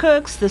as it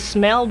cooks, the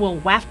smell will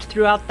waft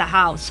throughout the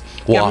house.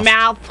 Your Waft.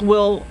 mouth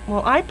will,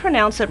 well, I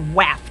pronounce it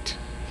waft.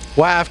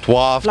 Waft,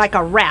 waft. Like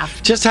a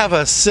raft. Just have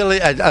a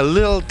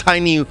little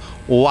tiny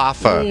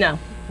wafer. No,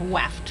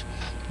 waft.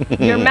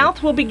 Your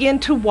mouth will begin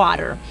to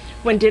water.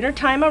 When dinner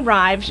time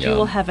arrives, you Yum.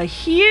 will have a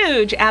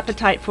huge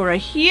appetite for a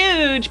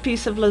huge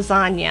piece of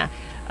lasagna.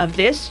 Of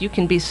this, you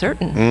can be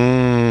certain.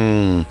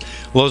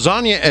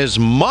 Lasagna is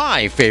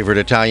my favorite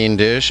Italian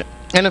dish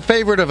and a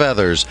favorite of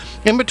others.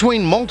 In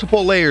between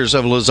multiple layers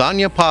of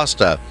lasagna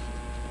pasta,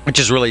 which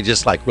is really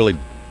just like really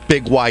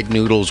big wide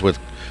noodles with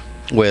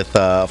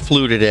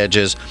fluted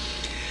edges,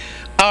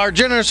 are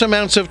generous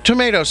amounts of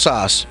tomato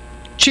sauce,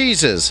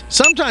 cheeses,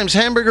 sometimes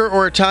hamburger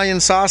or Italian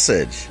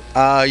sausage.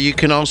 You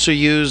can also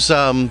use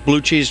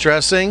blue cheese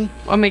dressing.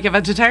 Or make it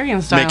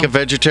vegetarian style. Make a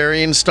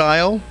vegetarian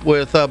style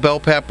with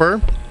bell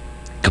pepper.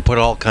 You can put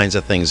all kinds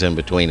of things in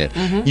between it.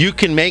 You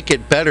can make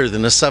it better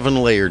than a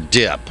 7-layer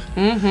dip.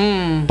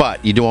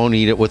 But you don't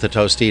eat it with a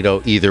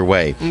Tostito either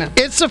way. No.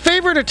 It's a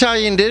favorite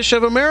Italian dish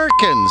of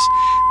Americans.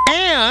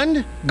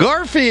 And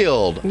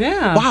Garfield.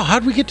 Yeah. Wow,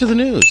 how'd we get to the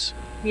news?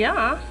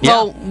 Yeah.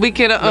 Well, we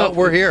could. No,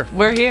 we're here.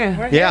 We're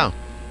here. Yeah.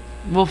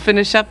 We'll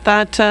finish up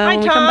that when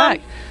we come Tom.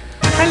 back.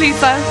 Hi,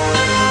 Lisa.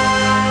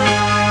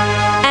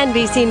 And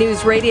NBC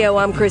News Radio,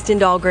 I'm Kristen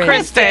Dahlgren.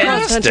 Kristen.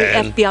 Cross-country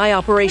FBI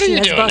operation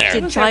has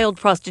busted child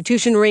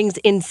prostitution rings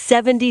in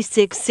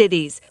 76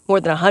 cities. More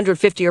than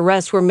 150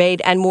 arrests were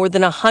made and more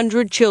than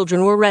 100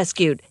 children were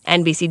rescued.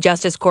 NBC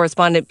Justice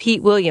correspondent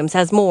Pete Williams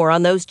has more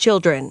on those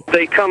children.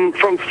 They come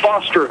from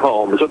foster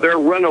homes, so they're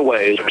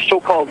runaways,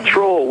 so-called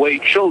throwaway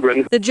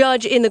children. The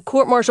judge in the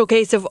court-martial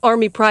case of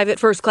Army Private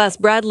First Class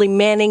Bradley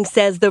Manning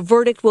says the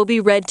verdict will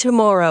be read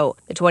tomorrow.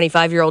 The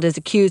 25-year-old is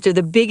accused of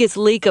the biggest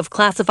leak of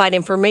classified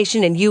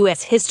information in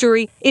U.S.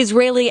 history.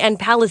 Israeli and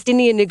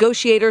Palestinian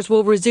negotiators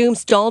will resume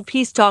stalled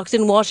peace talks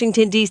in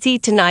Washington, D.C.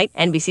 tonight.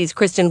 NBC's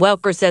Kristen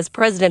Welker says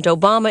President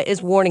Obama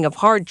is warning of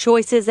hard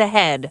choices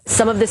ahead.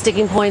 Some of the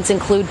sticking points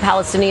include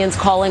Palestinians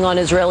calling on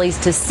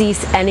Israelis to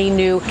cease any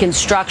new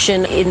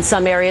construction in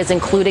some areas,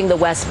 including the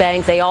West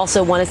Bank. They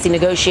also want to see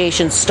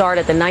negotiations start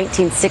at the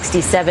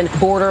 1967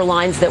 border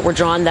lines that were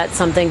drawn. That's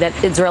something that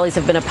Israelis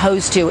have been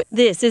opposed to.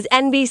 This is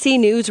NBC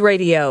News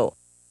Radio.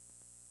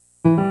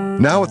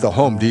 Now at the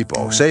Home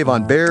Depot, save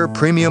on Behr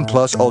Premium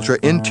Plus Ultra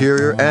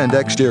interior and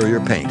exterior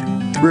paint.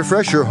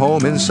 Refresh your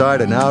home inside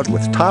and out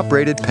with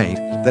top-rated paint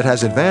that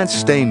has advanced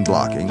stain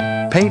blocking,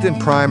 paint and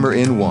primer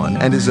in one,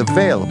 and is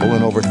available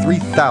in over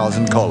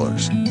 3,000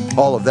 colors.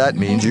 All of that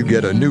means you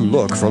get a new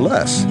look for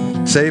less.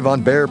 Save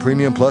on Behr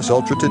Premium Plus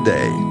Ultra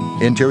today.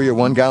 Interior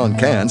 1-gallon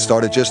cans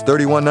start at just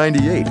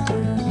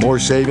 $31.98. More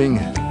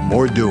saving,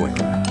 more doing.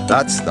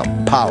 That's the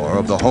power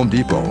of the Home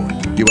Depot.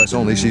 U.S.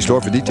 only. See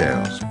store for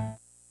details.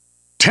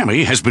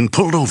 Tammy has been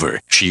pulled over.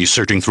 She's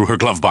searching through her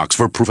glove box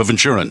for proof of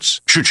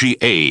insurance. Should she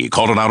A,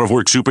 call an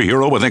out-of-work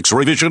superhero with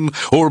X-ray vision,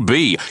 or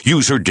B,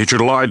 use her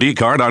digital ID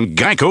card on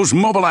Geico's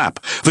mobile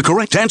app? The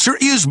correct answer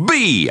is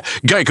B.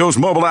 Geico's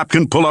mobile app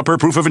can pull up her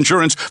proof of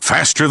insurance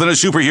faster than a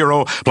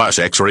superhero. Plus,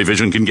 X-ray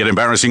vision can get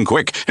embarrassing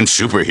quick, and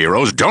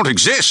superheroes don't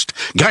exist.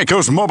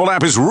 Geico's mobile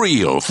app is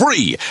real,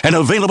 free, and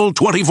available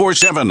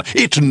 24/7.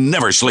 It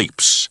never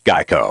sleeps.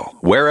 Geico.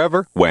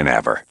 Wherever,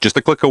 whenever. Just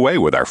a click away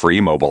with our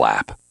free mobile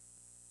app.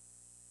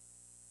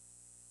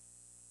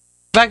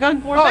 Back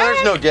on? Oh,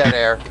 there's no dead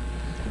air.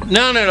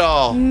 None at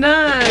all.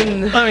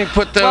 None. Let me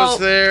put those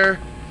there.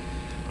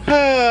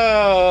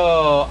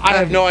 Oh, I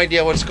have no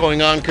idea what's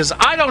going on because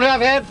I don't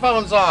have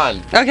headphones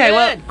on. Okay,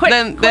 well,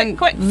 then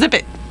zip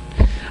it.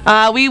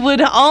 We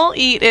would all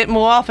eat it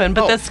more often,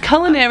 but this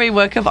culinary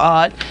work of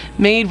art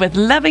made with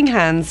loving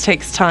hands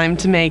takes time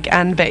to make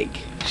and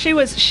bake. She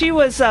was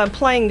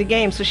playing the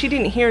game, so she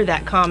didn't hear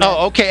that comment.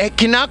 Oh, okay.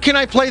 Can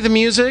I play the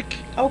music?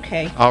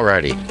 Okay.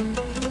 Alrighty.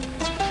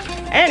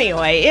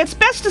 Anyway, it's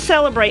best to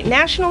celebrate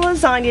National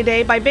Lasagna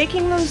Day by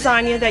baking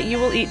lasagna that you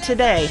will eat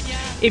today.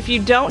 If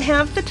you don't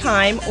have the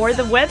time or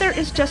the weather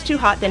is just too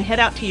hot, then head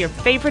out to your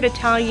favorite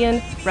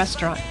Italian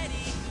restaurant.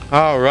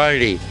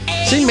 Alrighty.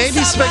 See,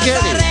 maybe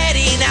spaghetti.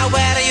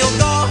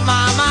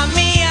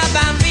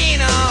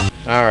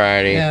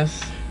 Alrighty.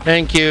 Yes.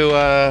 Thank you.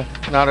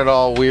 Not at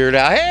all weird.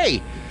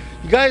 Hey,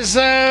 you guys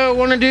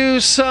want to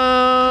do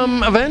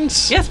some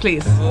events? Yes,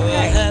 please.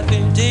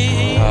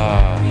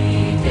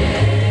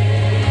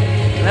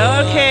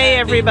 Okay,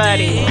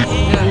 everybody,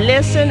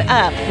 listen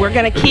up. We're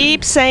going to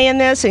keep saying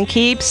this and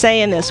keep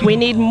saying this. We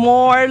need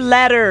more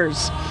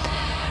letters.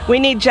 We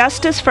need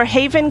justice for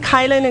Haven,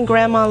 Kylan, and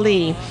Grandma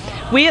Lee.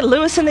 We at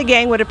Lewis and the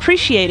Gang would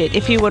appreciate it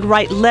if you would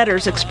write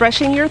letters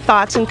expressing your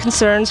thoughts and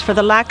concerns for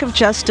the lack of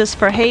justice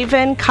for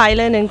Haven,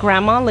 Kylan, and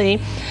Grandma Lee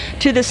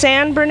to the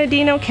San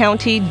Bernardino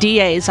County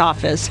DA's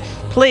office.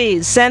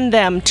 Please send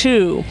them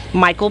to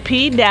Michael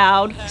P.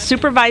 Dowd,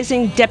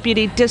 Supervising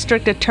Deputy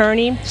District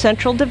Attorney,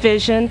 Central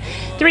Division,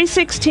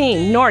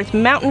 316 North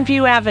Mountain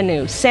View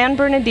Avenue, San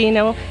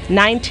Bernardino,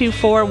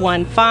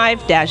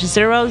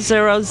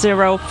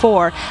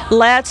 92415-0004.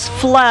 Let's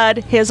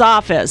flood his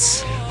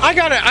office. I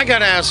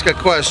gotta ask a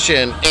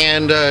question,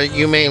 and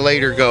you may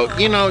later go,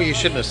 you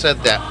shouldn't have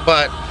said that.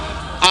 But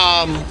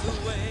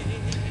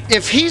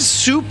if he's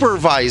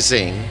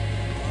supervising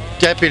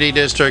Deputy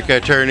District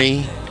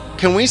Attorney,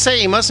 can we say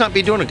he must not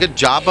be doing a good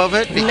job of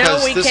it?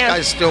 Because this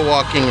guy's still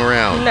walking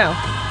around. No.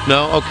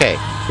 No? Okay.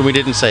 We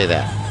didn't say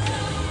that.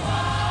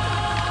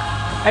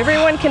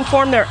 Everyone can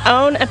form their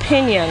own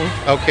opinion.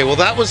 Okay, well,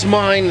 that was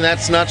mine.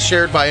 That's not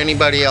shared by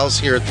anybody else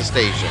here at the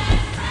station.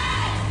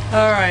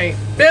 All right.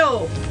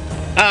 Bill.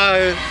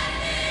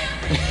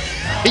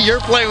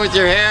 You're playing with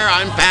your hair.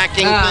 I'm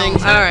packing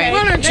things. All right.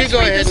 Why don't you go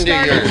ahead and do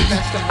yours?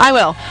 I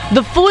will.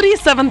 The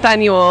 47th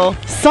annual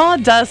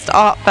Sawdust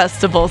Art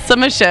Festival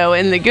Summer Show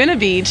in Laguna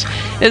Beach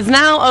is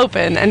now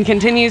open and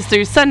continues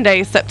through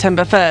Sunday,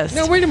 September 1st.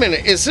 Now, wait a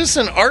minute. Is this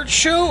an art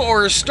show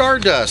or a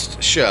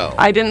Stardust show?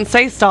 I didn't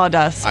say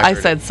Stardust. I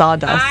said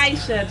Sawdust. I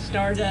said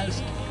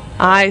Stardust.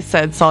 I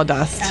said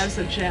sawdust. As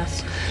a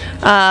jest.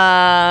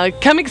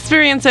 Come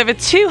experience over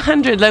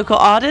 200 local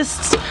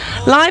artists,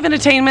 live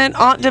entertainment,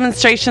 art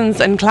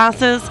demonstrations and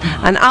classes,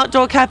 and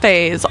outdoor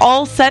cafes,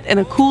 all set in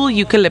a cool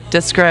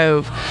eucalyptus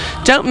grove.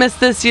 Don't miss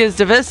this year's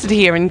diversity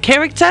here in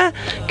character,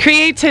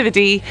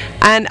 creativity,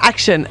 and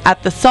action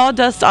at the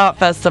Sawdust Art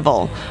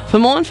Festival. For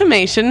more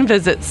information,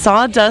 visit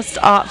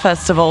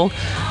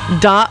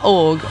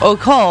sawdustartfestival.org or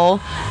call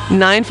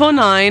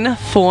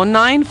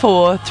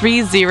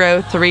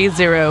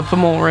 949-494-3030 for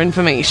more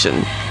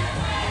information.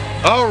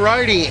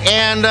 Alrighty,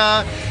 and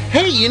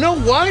hey, you know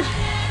what?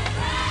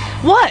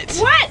 What?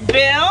 What,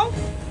 Bill?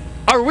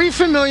 Are we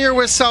familiar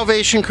with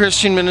Salvation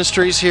Christian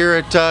Ministries here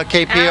at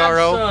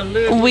KPRO?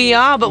 Absolutely. We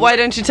are, but why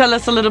don't you tell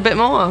us a little bit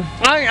more?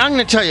 I'm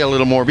going to tell you a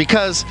little more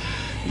because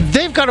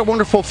they've got a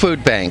wonderful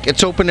food bank.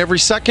 It's open every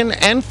second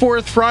and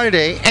fourth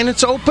Friday, and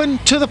it's open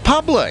to the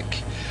public.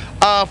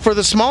 For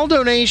the small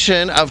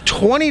donation of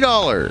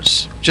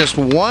 $20, just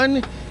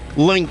one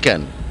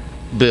Lincoln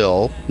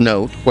bill,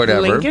 note,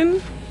 whatever. Lincoln?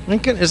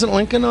 Lincoln? Isn't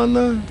Lincoln on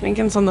the...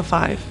 Lincoln's on the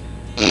 5.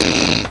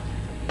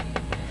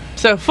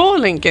 So 4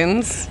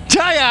 Lincolns.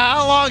 Tell you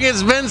how long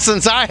it's been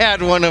since I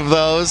had one of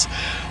those.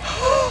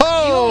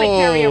 Oh. You only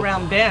carry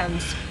around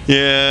Ben's.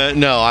 Yeah,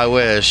 no, I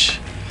wish.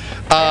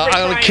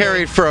 I only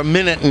carry it for a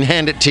minute and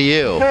hand it to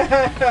you.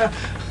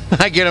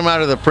 I get them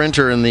out of the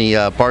printer in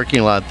the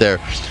parking lot there.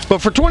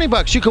 But for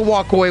 $20, you can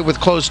walk away with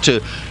close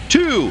to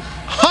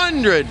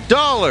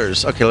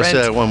 $200. Okay, let's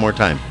say that one more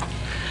time.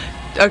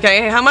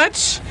 Okay, how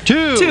much?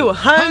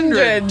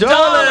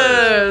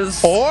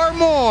 $200 or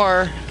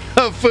more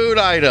of food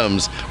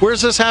items.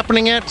 Where's this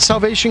happening at?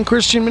 Salvation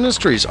Christian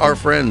Ministries, our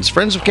friends of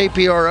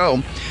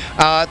KPRO.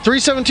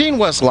 317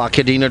 West La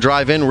Cadena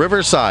Drive-In,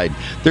 Riverside.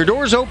 Their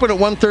doors open at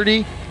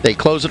 1:30. They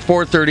close at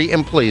 4:30.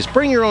 And please,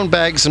 bring your own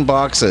bags and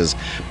boxes.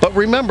 But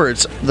remember,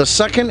 it's the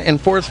second and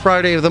fourth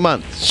Friday of the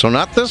month. So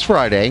not this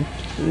Friday,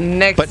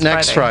 but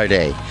next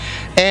Friday.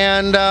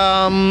 And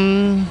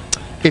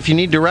if you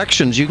need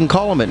directions, you can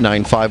call them at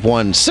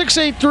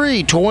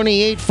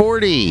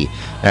 951-683-2840.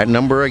 That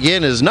number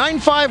again is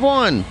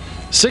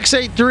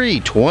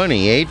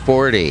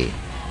 951-683-2840.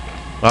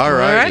 All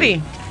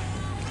righty.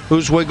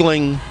 Who's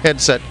wiggling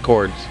headset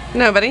cords?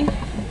 Nobody.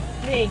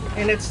 Me,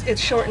 and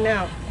it's shorting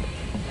out.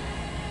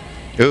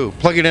 Ooh,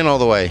 plug it in all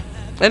the way.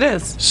 It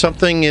is.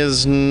 Something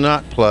is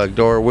not plugged,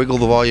 or wiggle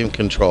the volume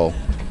control.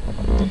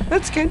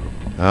 That's good.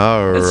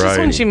 All right. It's just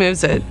when she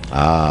moves it.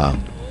 Ah.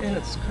 And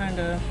it's kind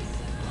of...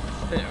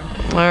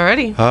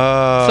 Alrighty.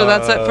 So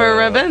that's it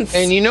for events.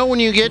 And you know when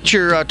you get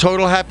your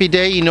total happy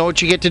day, you know what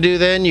you get to do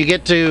then? You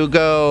get to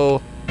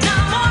go...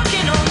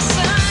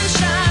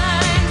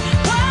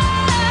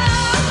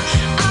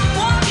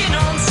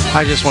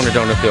 I just want to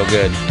Don't It Feel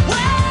Good.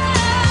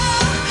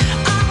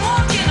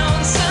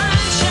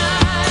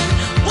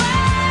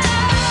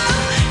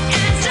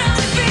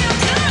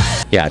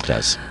 Yeah, it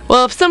does.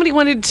 Well, if somebody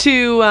wanted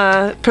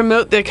to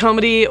promote their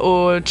comedy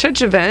or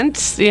church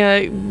event,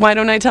 yeah, why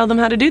don't I tell them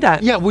how to do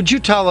that? Yeah, would you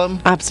tell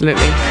them?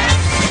 Absolutely.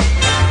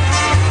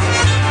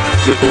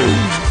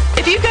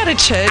 If you've got a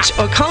church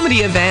or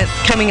comedy event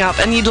coming up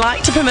and you'd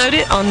like to promote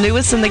it on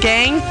Lewis and the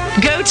Gang,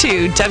 go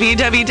to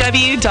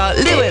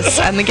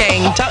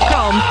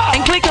www.lewisandthegang.com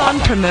and click on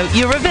Promote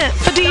Your Event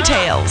for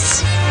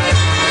details.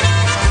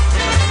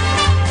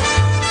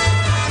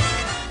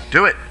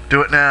 Do it.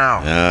 Do it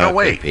now. No,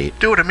 wait. Pete.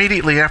 Do it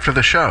immediately after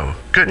the show.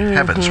 Good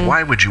heavens,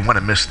 why would you want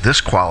to miss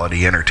this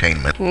quality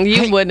entertainment?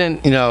 You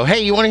wouldn't. You know, hey,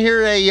 you want to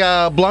hear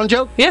a blonde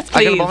joke? Yes, please.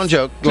 I got a blonde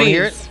joke. You want to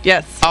hear it?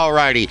 Yes.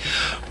 Alrighty.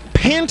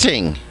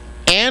 Panting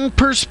and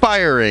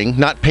perspiring,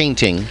 not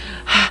painting.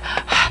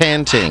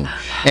 Panting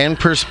and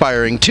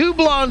perspiring. 2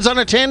 blondes on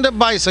a tandem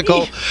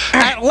bicycle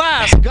at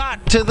last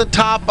got to the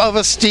top of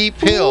a steep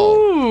hill.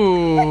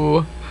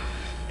 Ooh.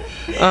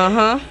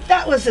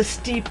 That was a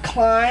steep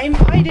climb.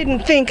 I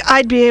didn't think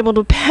I'd be able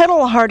to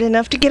pedal hard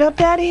enough to get up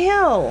that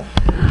hill.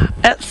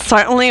 It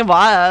certainly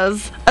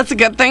was. It's a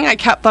good thing I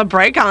kept the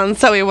brake on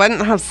so we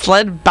wouldn't have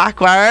slid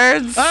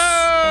backwards.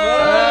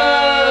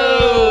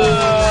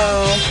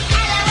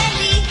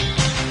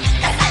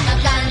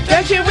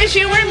 Don't you wish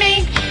you were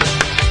me?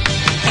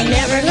 I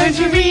never learned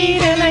to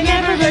read and I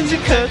never learned to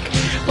cook.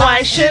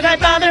 Why should I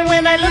bother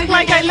when I look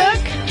like I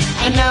look?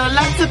 I know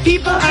lots of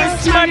people are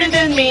smarter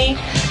than me,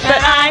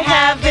 but I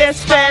have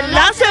this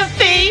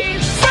philosophy.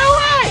 So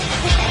what?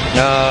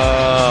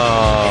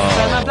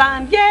 I'm a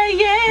blonde.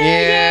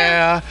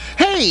 Yeah.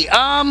 Hey,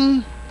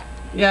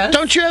 Yes?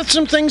 don't you have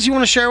some things you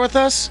want to share with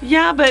us?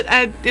 Yeah, but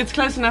it's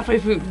close enough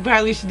if we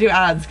probably should do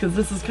ads because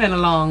this is kind of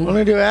long. Want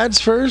to do ads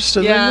first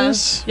and then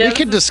this? Yeah, we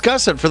could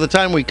discuss it for the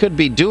time we could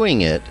be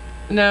doing it.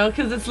 No,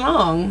 because it's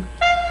long.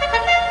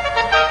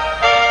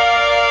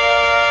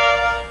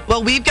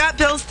 Well, we've got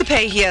bills to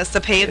pay here, so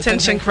pay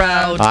attention,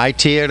 crowd. I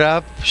tee it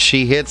up.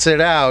 She hits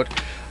it out.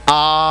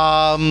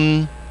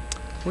 We're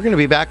going to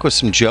be back with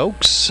some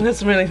jokes. That's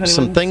some really funny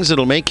Some ones. things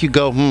that'll make you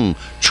go,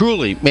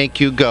 truly make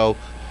you go,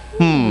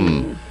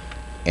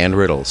 And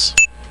riddles.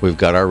 We've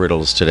got our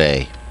riddles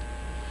today.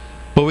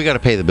 But we got to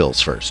pay the bills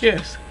first.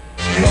 Yes.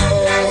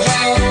 Ho,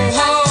 ho,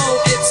 ho,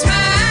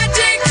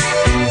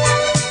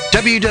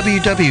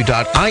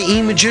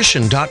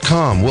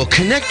 www.iemagician.com will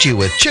connect you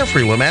with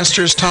Jeffrey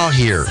Lemasters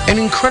Tahir, an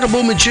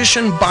incredible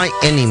magician by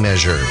any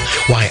measure.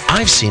 Why,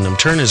 I've seen him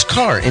turn his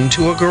car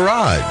into a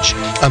garage.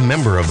 A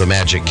member of the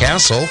Magic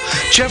Castle,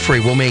 Jeffrey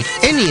will make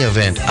any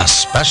event a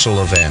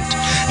special event.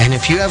 And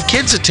if you have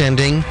kids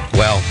attending,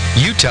 well,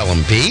 you tell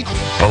them, Pete.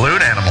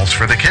 Balloon animals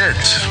for the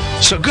kids.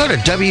 So go to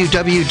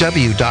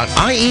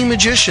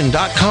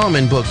www.iemagician.com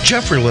and book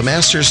Jeffrey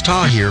Lemasters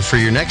Tahir for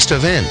your next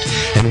event.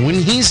 And when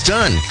he's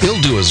done,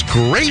 he'll do his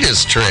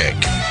greatest trick.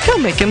 He'll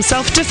make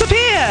himself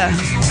disappear.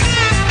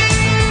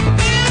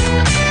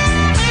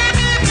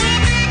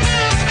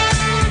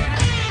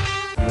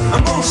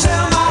 I'm gonna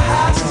sell my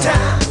house in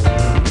town.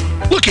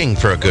 Looking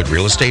for a good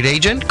real estate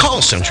agent?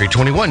 Call Century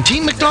 21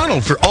 Team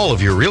McDonald for all of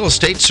your real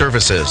estate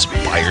services.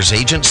 Buyer's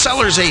agent,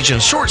 seller's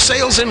agent, short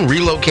sales, and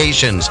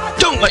relocations.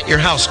 Don't let your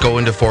house go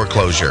into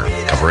foreclosure.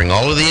 Covering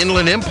all of the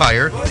Inland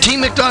Empire, Team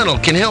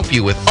McDonald can help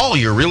you with all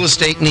your real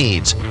estate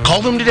needs.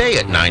 Call them today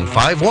at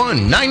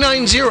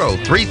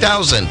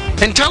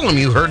 951-990-3000 and tell them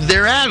you heard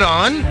their ad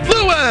on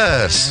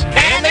Lewis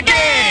And the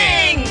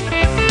gang!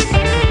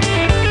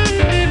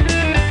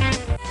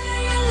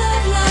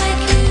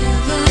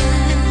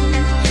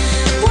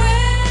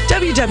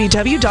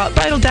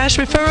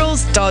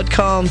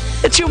 www.bridal-referrals.com.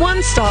 It's your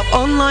one-stop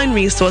online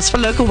resource for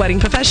local wedding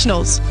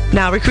professionals.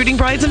 Now recruiting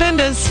brides and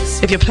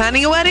vendors. If you're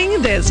planning a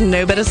wedding, there's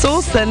no better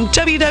source than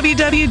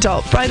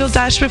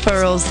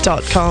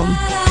www.bridal-referrals.com.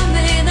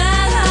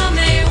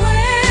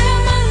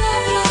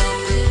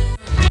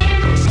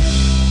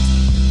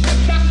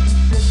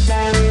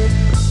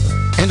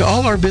 And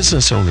all our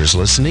business owners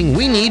listening,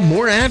 we need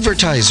more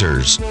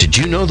advertisers. Did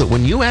you know that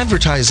when you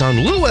advertise on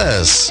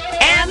Lewis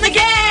And the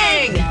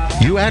gang!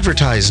 you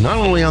advertise not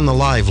only on the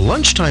live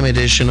lunchtime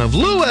edition of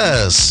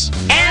Lewis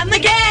And the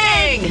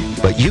gang!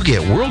 but you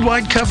get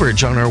worldwide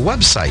coverage on our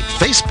website,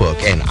 Facebook,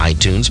 and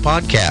iTunes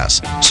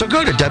podcast. So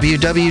go to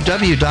www.lewis.com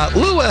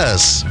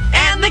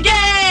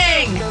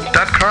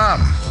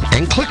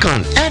and click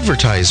on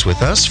Advertise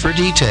with Us for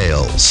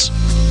details.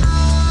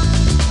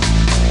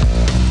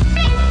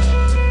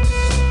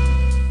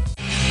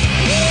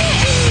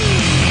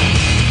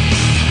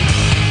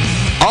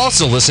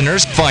 Also,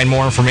 listeners, find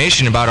more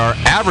information about our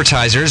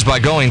advertisers by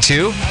going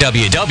to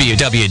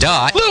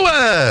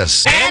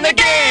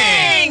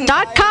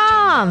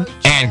www.lewisandthegang.com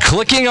and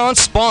clicking on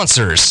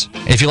sponsors.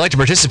 If you'd like to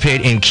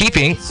participate in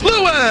keeping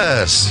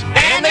Lewis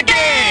And the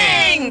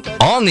gang!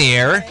 on the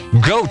air,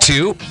 go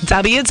to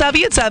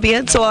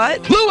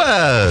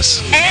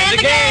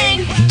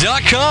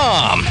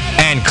www.lewisandthegang.com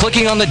and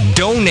clicking on the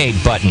donate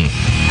button.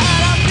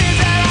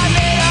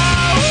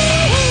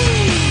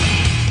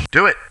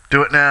 Do it.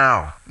 Do it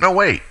now. No,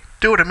 wait.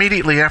 Do it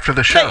immediately after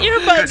the show. The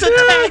earbuds Good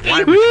attack. heavens,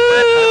 why would you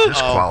let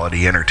this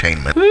quality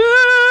entertainment?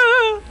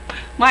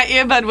 My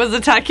earbud was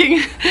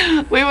attacking.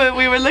 We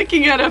were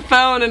looking at a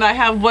phone, and I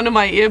have one of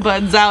my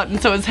earbuds out,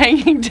 and so it's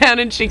hanging down,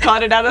 and she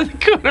caught it out of the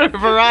corner of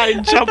her eye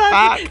and jumped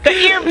back. The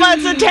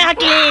earbud's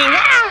attacking.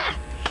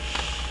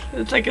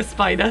 It's like a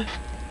spider.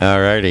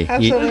 Alrighty.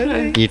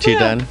 Absolutely. You two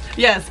done?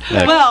 Yes.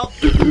 Okay. Well,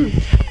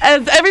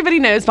 as everybody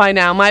knows by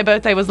now, my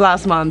birthday was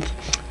last month.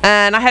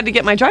 And I had to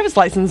get my driver's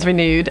license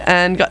renewed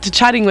and got to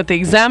chatting with the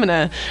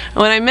examiner. And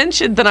when I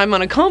mentioned that I'm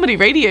on a comedy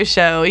radio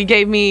show, he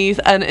gave me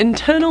an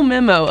internal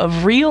memo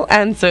of real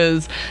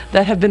answers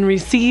that have been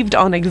received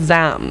on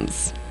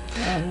exams.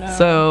 Oh, no.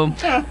 So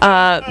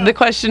the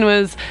question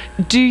was,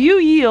 do you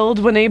yield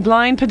when a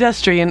blind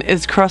pedestrian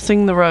is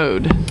crossing the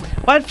road?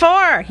 What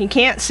for? He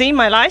can't see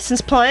my license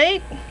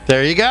plate.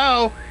 There you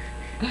go.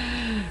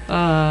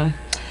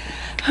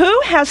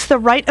 Who has the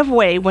right of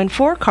way when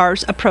four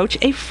cars approach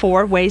a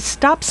four-way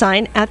stop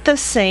sign at the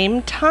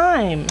same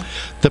time?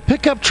 The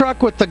pickup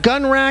truck with the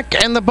gun rack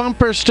and the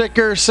bumper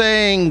sticker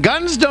saying,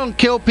 "Guns don't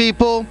kill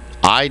people."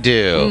 I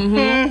do.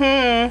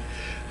 Mm-hmm.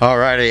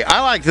 Alrighty.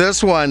 I like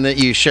this one that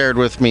you shared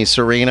with me,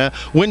 Serena.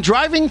 When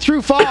driving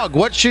through fog,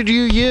 what should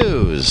you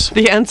use?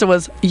 The answer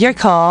was your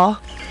car.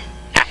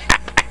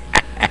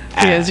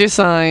 Here's your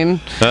sign.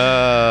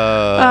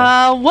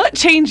 What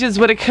changes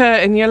would occur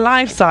in your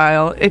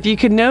lifestyle if you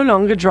could no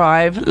longer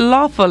drive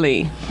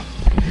lawfully?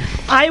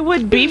 I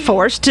would be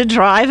forced to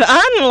drive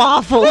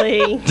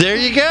unlawfully. There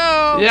you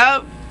go.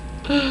 Yep.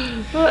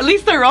 Well, at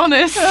least they're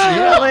honest.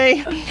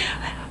 Really?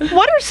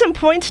 What are some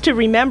points to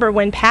remember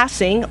when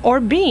passing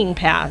or being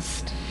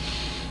passed?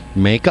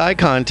 Make eye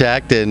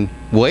contact and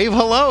wave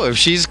hello if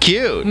she's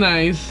cute.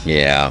 Nice.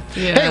 Yeah.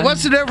 Hey,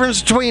 what's the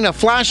difference between a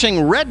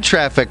flashing red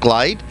traffic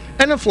light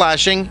and a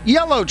flashing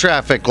yellow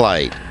traffic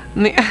light?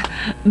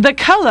 The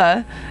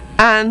color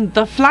and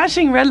the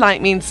flashing red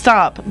light means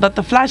stop, but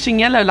the flashing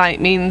yellow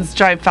light means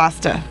drive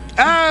faster.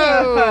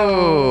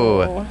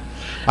 Oh!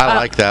 I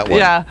like that one.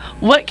 Yeah.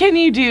 What can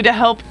you do to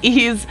help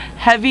ease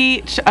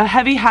a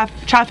heavy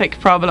traffic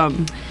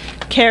problem?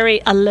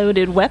 Carry a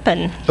loaded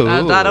weapon.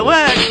 That'll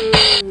work.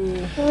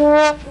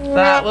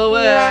 That will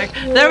work.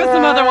 There were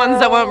some other ones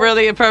that weren't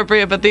really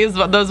appropriate, but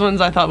those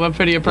ones I thought were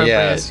pretty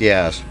appropriate.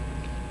 Yes.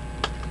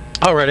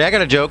 Alrighty, I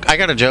got a joke. I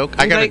got a joke. Go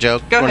Want to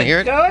ahead. hear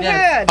it? Go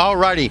ahead.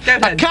 Alrighty. Go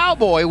ahead. A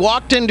cowboy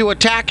walked into a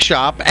tack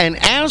shop and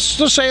asked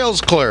the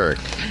sales clerk,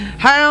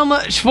 How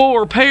much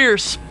for a pair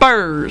of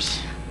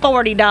spurs?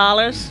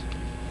 $40.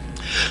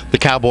 The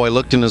cowboy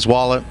looked in his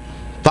wallet,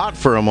 thought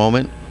for a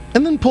moment,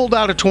 and then pulled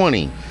out a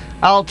 20.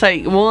 I'll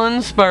take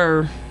one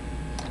spur.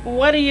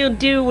 What do you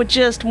do with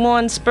just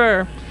one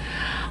spur?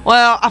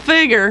 Well, I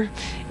figure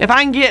if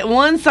I can get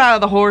one side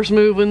of the horse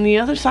moving, the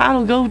other side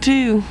will go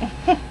too.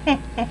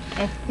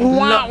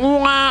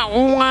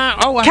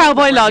 Oh,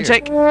 Cowboy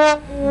logic. Hey,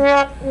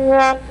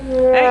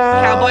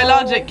 cowboy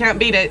logic, can't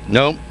beat it.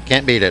 Nope,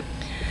 can't beat it.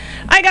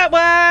 I got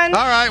one.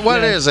 All right,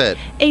 what is it?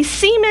 A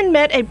seaman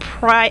met a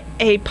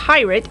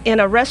pirate in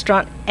a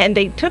restaurant, and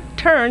they took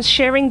turns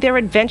sharing their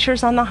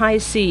adventures on the high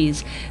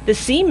seas. The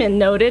seaman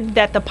noted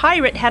that the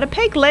pirate had a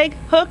peg leg,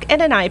 hook,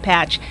 and an eye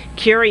patch.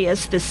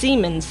 Curious, the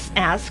seaman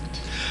asked,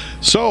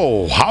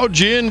 So, how'd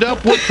you end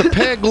up with the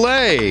peg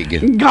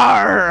leg?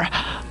 Gar!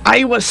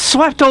 I was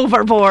swept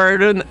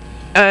overboard and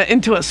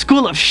into a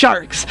school of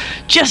sharks.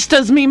 Just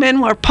as me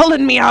men were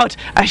pulling me out,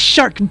 a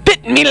shark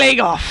bit me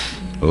leg off.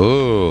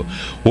 Ooh,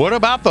 what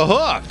about the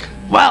hook?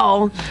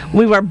 Well,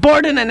 we were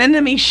boarding an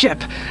enemy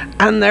ship,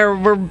 and they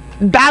were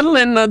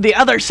battling the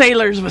other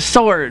sailors with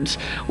swords.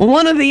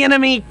 One of the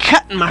enemy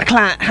cut my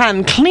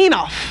hand clean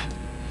off.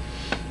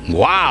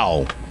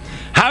 Wow.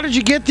 How did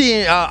you get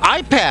the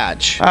eye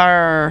patch?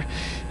 Our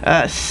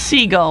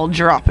seagull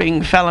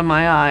dropping fell in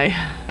my eye.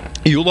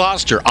 You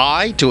lost your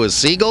eye to a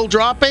seagull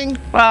dropping?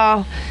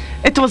 Well,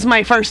 it was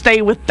my first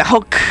day with the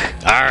hook.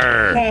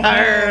 Arr.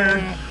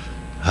 Arr.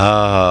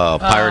 Oh,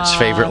 pirate's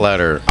favorite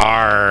letter.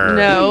 R.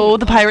 No,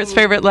 the pirate's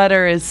favorite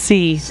letter is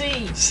C.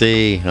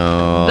 C.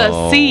 Oh.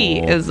 The C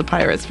is the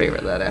pirate's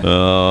favorite letter.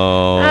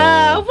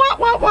 Oh. Wah,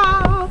 wah,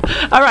 wah.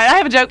 All right, I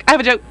have a joke.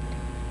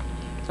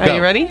 Are you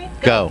ready?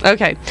 Go.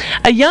 Okay.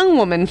 A young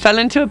woman fell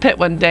into a pit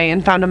one day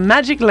and found a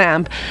magic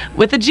lamp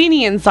with a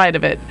genie inside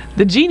of it.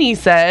 The genie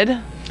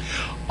said,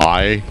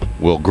 I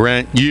will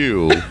grant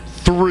you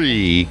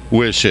 3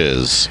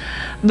 wishes.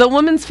 The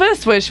woman's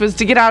first wish was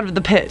to get out of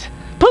the pit.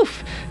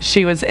 Poof!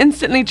 She was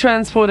instantly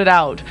transported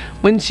out.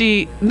 Then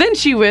she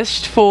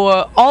wished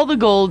for all the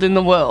gold in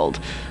the world.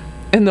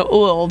 In the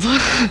world.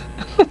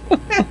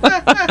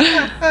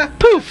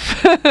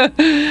 Poof!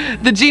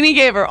 The genie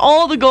gave her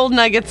all the gold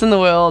nuggets in the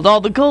world,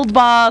 all the gold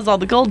bars, all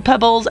the gold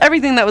pebbles,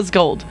 everything that was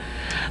gold.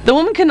 The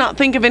woman could not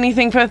think of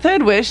anything for a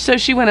third wish, so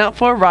she went out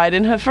for a ride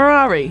in her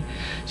Ferrari.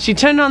 She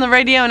turned on the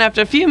radio, and after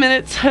a few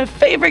minutes, her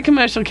favorite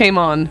commercial came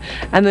on.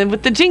 And then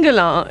with the jingle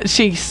on,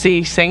 she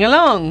sang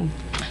along.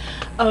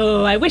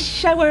 Oh, I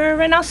wish I were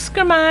an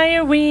Oscar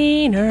Mayer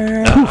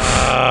wiener.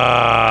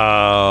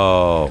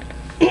 Oh.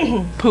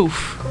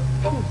 Poof.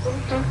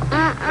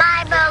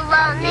 My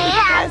baloney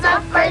has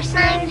a first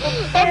name.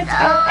 It's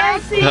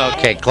O-S-C.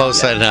 Okay,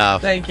 close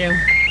enough. Thank you.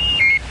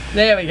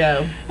 There we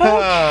go.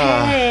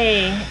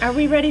 Okay. Are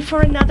we ready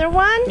for another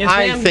one? Yes,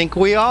 I ma'am. think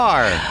we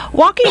are.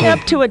 Walking up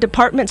to a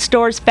department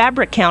store's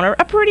fabric counter,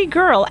 a pretty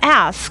girl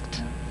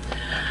asked,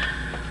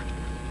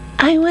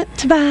 I went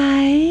to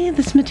buy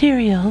this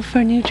material for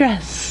a new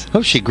dress.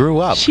 Oh, she grew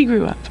up. She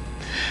grew up.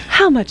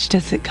 How much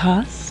does it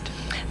cost?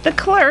 The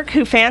clerk,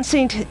 who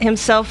fancied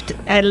himself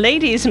a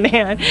ladies'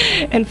 man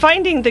and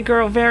finding the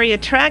girl very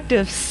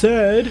attractive,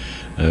 said,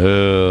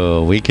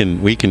 Oh, we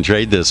can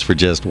trade this for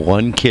just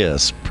 1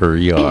 kiss per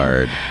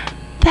yard.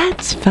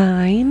 That's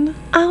fine.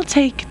 I'll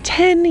take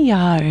 10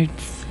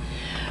 yards.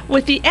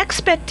 With the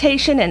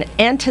expectation and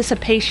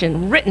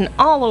anticipation written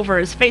all over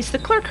his face, the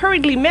clerk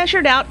hurriedly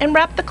measured out and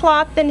wrapped the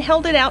cloth, then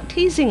held it out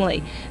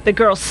teasingly. The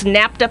girl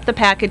snapped up the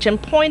package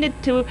and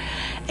pointed to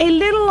a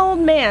little old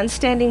man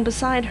standing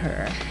beside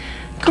her.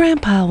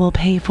 Grandpa will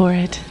pay for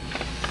it.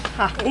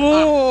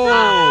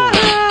 Oh,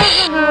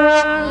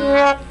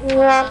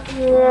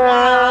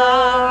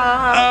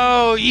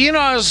 you know,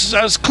 I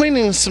was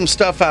cleaning some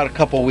stuff out a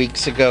couple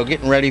weeks ago,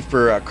 getting ready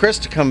for Chris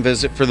to come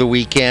visit for the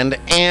weekend,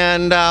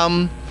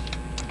 and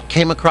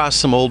came across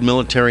some old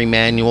military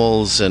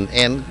manuals and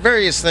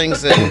various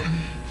things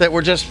that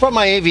were just from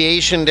my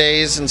aviation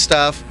days and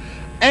stuff.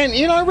 And,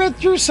 you know, I read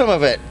through some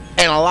of it,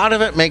 and a lot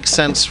of it makes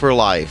sense for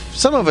life.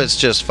 Some of it's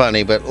just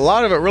funny, but a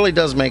lot of it really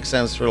does make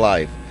sense for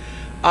life.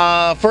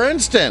 For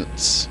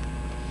instance,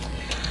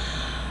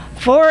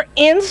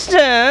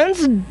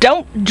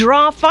 don't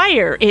draw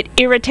fire. It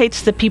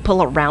irritates the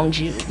people around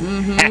you.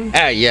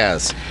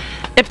 Yes.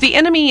 If the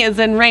enemy is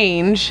in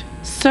range,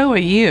 so are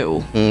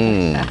you.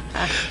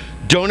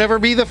 Don't ever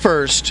be the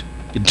first.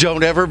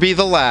 Don't ever be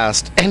the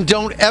last. And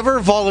don't ever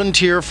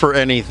volunteer for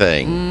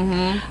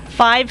anything.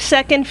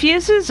 5-second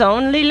fuses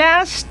only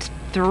last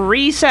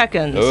 3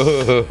 seconds.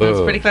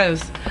 That's pretty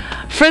close.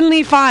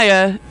 Friendly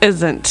fire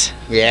isn't.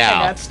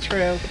 Yeah. That's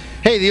true.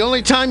 Hey, the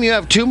only time you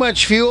have too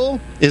much fuel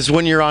is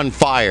when you're on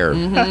fire.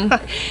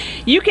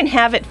 You can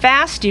have it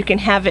fast, you can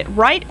have it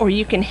right, or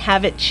you can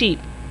have it cheap.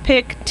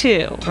 Pick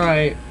 2.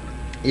 Right.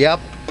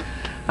 Yep.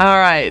 All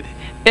right.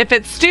 If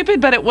it's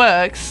stupid but it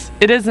works,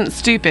 it isn't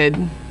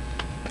stupid.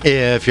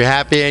 If you're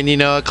happy and you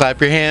know it, clap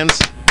your hands.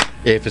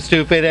 If it's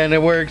stupid and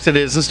it works, it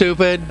isn't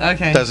stupid.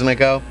 Okay. Doesn't it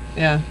go?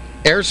 Yeah.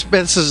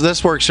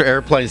 This works for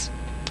airplanes.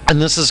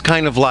 And this is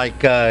kind of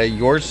like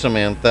yours,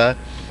 Samantha.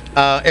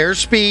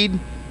 Airspeed,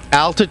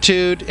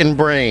 altitude, and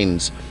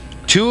brains.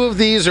 2 of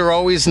these are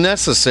always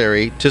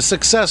necessary to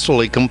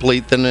successfully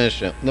complete the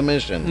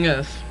mission.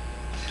 Yes.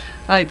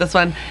 I like this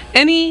one.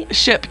 Any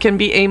ship can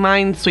be a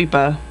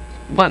minesweeper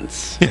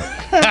once.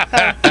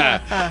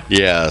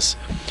 Yes.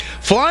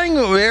 Flying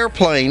an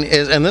airplane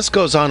is, and this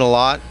goes on a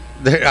lot.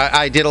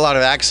 I did a lot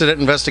of accident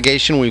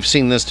investigation. We've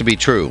seen this to be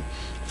true.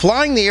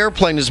 Flying the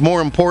airplane is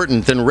more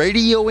important than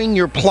radioing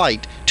your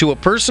plight to a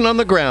person on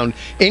the ground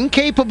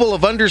incapable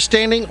of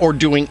understanding or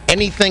doing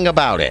anything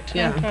about it.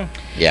 Yeah.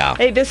 Yeah.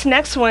 Hey, this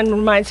next one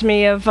reminds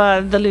me of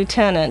the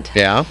lieutenant.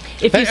 Yeah.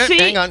 If you see...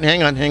 Hang on.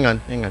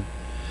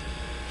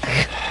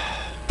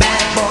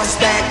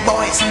 Bad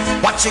boys,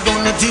 what you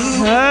gonna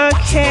do?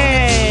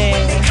 Okay.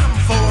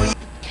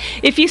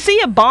 If you see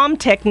a bomb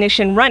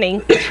technician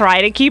running,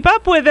 try to keep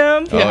up with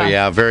him. Oh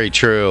yeah, very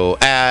true.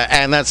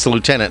 And that's the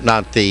lieutenant,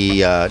 not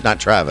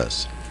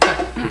Travis.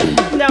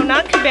 No,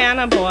 not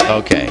Cabana Boy.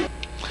 Okay.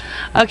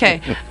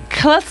 Okay.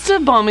 Cluster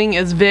bombing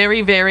is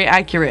very, very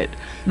accurate.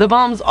 The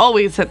bombs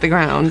always hit the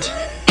ground.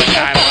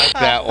 I like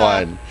that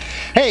one.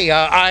 Hey,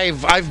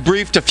 I've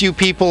briefed a few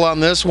people on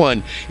this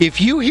one. If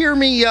you hear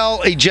me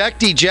yell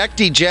eject, eject,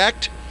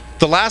 eject,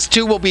 the last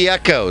 2 will be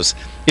echoes.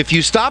 If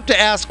you stop to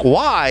ask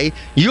why,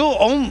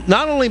 you'll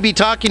not only be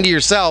talking to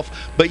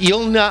yourself, but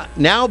you'll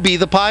now be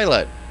the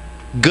pilot.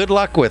 Good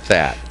luck with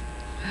that.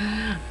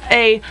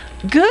 A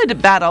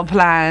good battle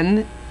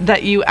plan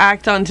that you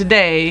act on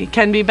today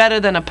can be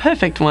better than a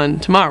perfect one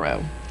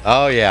tomorrow.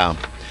 Oh, yeah.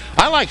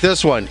 I like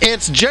this one.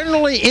 It's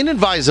generally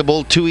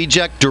inadvisable to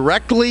eject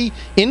directly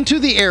into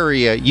the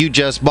area you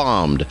just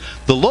bombed.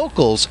 The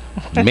locals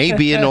may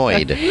be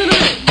annoyed.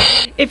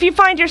 If you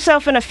find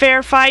yourself in a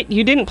fair fight,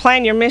 you didn't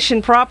plan your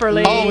mission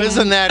properly. Oh,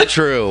 isn't that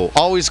true?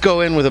 Always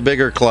go in with a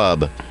bigger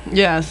club.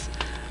 Yes.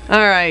 All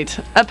right.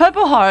 A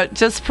Purple Heart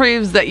just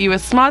proves that you are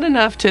smart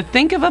enough to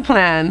think of a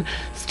plan,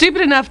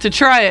 stupid enough to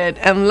try it,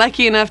 and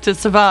lucky enough to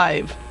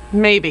survive.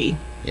 Maybe.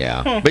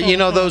 Yeah. But you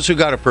know those who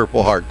got a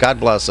Purple Heart, God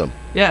bless them.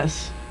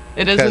 Yes.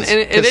 It is.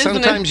 Because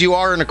sometimes you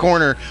are in a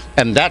corner,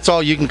 and that's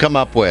all you can come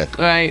up with.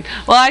 Right.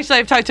 Well, actually,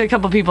 I've talked to a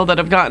couple people that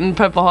have gotten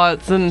Purple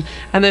Hearts, and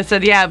they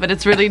said, yeah, but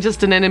it's really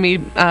just an enemy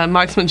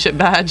marksmanship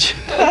badge.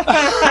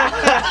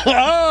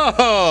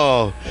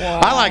 Oh, wow.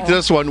 I like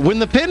this one. When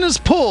the pin is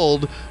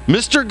pulled,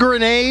 Mr.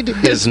 Grenade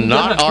is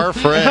not our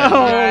friend.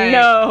 Oh,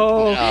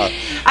 no.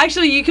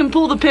 Actually, you can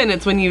pull the pin.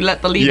 It's when you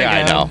let the lever go. Yeah,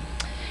 I know.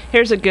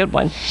 Here's a good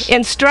one.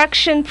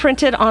 Instruction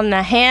printed on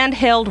the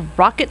handheld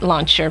rocket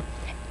launcher.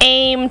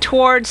 Aim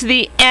towards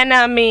the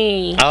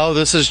enemy. Oh,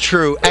 this is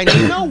true. And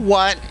you know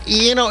what?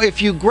 You know,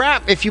 if you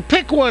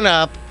pick one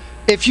up,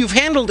 if you've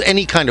handled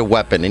any kind of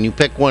weapon and you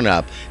pick one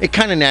up, it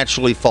kind of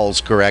naturally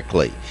falls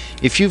correctly.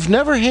 If you've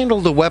never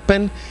handled a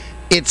weapon,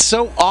 it's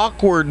so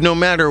awkward no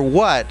matter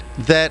what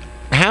that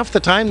half the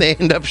time they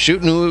end up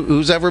shooting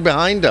who's ever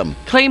behind them.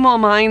 Claymore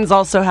mines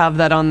also have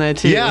that on there,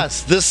 too.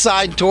 Yes, this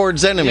side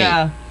towards enemy.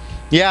 Yeah.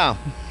 Yeah.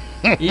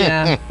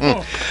 Yeah.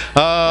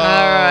 All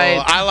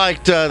right. I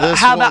liked this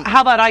how one.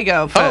 How about I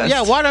go first? Oh,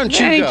 yeah, why don't you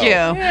Thank go? you.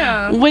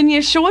 Yeah. When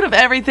you're short of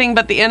everything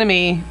but the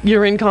enemy,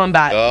 you're in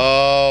combat.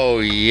 Oh,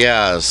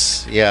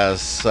 yes.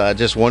 Yes.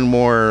 Just one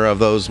more of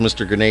those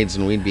Mr. Grenades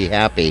and we'd be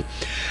happy.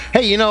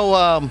 Hey, you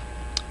know,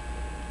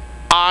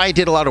 I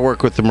did a lot of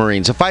work with the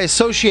Marines. If I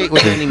associate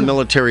with any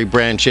military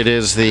branch, it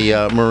is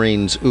the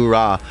Marines.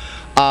 Hoorah.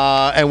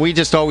 And we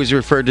just always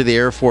referred to the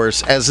Air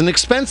Force as an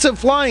expensive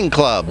flying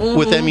club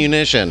with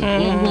ammunition.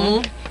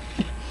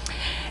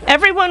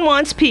 Everyone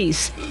wants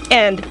peace,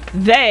 and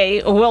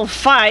they will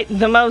fight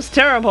the most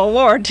terrible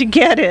war to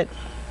get it.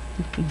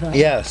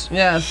 Yes.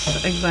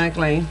 Yes,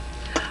 exactly.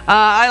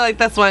 I like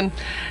this one.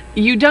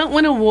 You don't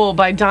win a war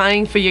by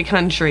dying for your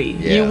country.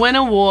 Yeah. You win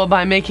a war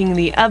by making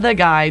the other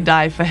guy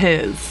die for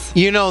his.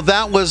 You know,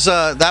 that was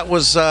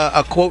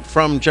a quote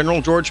from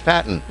General George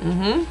Patton.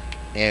 Mm-hmm.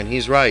 And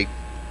he's right.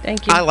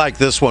 Thank you. I like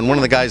this one. One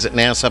of the guys at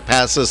NASA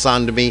passed this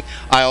on to me.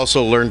 I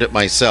also learned it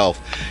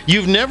myself.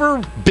 You've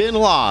never been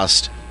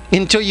lost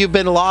until you've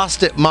been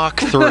lost at Mach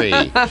 3.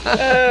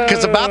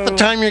 Because about the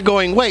time you're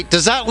going, wait,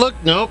 does that look?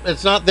 Nope,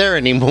 it's not there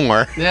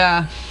anymore.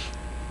 Yeah.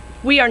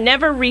 We are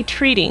never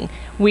retreating.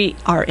 We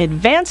are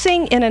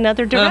advancing in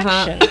another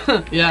direction.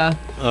 Yeah.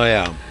 Oh,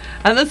 yeah.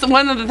 And this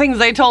one of the things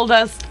they told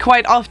us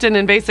quite often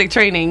in basic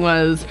training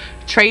was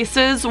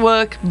traces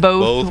work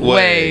both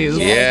ways.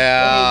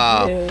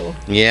 Yeah.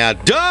 Yeah.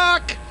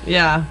 Duck!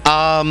 Yeah.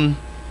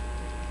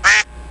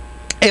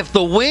 If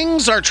the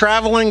wings are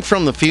traveling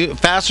from the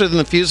faster than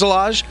the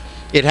fuselage,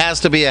 it has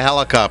to be a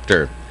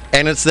helicopter,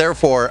 and it's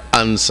therefore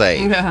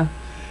unsafe. Yeah.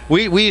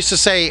 We used to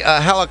say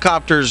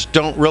helicopters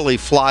don't really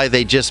fly;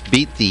 they just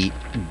beat the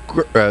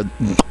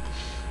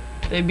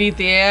They beat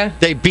the air.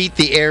 They beat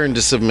the air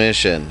into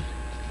submission.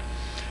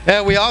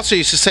 We also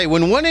used to say,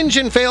 when one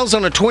engine fails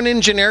on a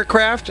twin-engine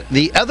aircraft,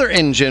 the other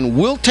engine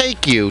will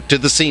take you to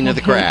the scene of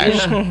the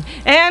crash.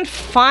 And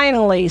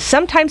finally,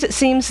 sometimes it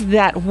seems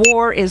that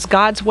war is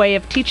God's way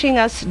of teaching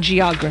us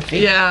geography.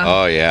 Yeah.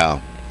 Oh, yeah.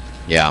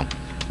 Yeah.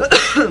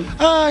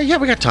 Yeah,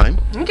 we got time.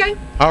 Okay.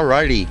 All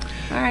righty.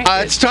 All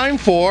right. It's time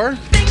for...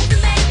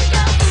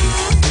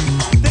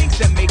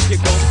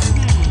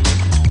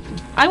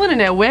 I want to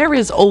know, where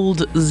is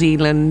Old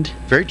Zealand?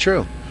 Very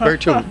true. Very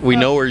true. We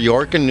know where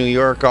York and New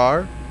York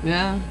are.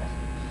 Yeah.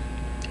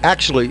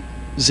 Actually,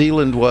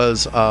 Zealand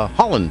was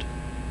Holland.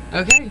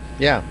 Okay.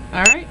 Yeah.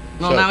 All right.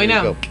 Well, So, now we there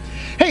you know. go.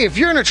 Hey, if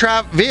you're in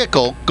a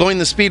vehicle going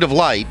the speed of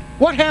light,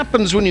 what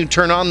happens when you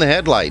turn on the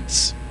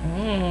headlights?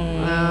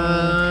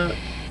 You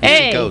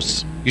see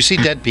ghosts. You see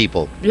dead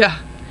people. Yeah.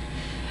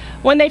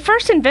 When they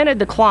first invented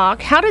the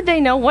clock, how did they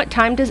know what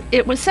time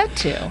it was set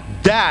to?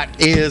 That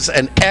is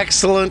an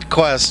excellent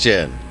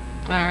question.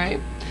 All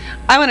right.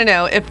 I want to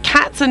know, if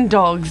cats and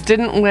dogs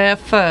didn't wear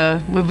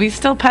fur, would we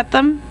still pet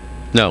them?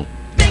 No.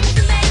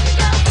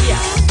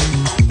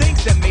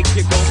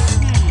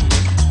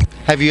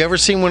 Have you ever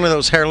seen one of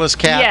those hairless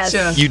cats?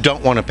 Yes. You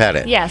don't want to pet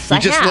it. Yes, you I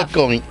just have. look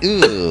going,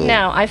 ew.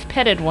 No, I've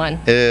petted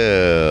one.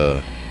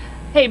 Ew.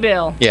 Hey,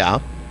 Bill. Yeah.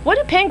 What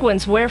do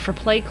penguins wear for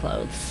play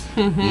clothes?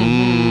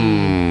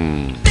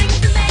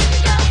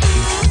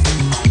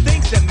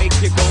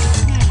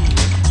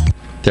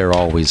 They're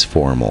always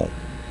formal.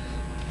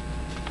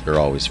 They're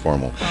always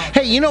formal.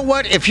 Hey, you know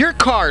what? If your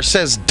car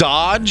says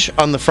Dodge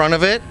on the front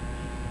of it,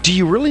 do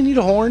you really need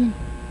a horn?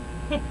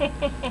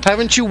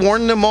 Haven't you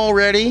warned them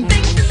already?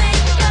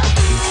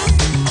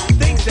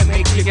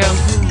 You go.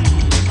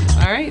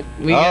 All right.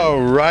 We go.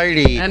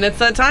 Alrighty. And it's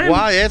that time.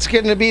 Wow, it's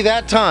getting to be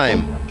that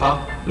time.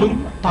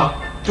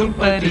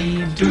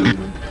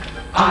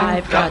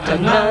 I've got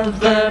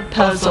another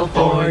puzzle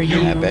for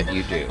you. I bet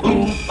you do.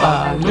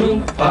 Oompa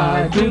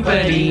loompa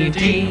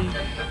doobity-dee.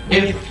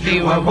 If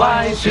you are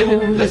wise,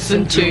 you'll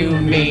listen to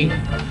me.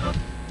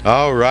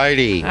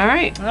 Alrighty. All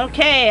right.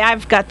 Okay,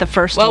 I've got the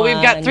first one. Well,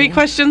 we've got 3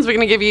 questions. We're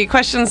going to give you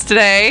questions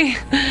today.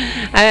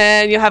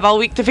 And you'll have all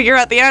week to figure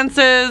out the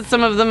answers.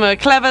 Some of them are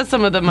clever,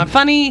 some of them are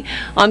funny.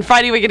 On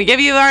Friday, we're going to give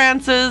you our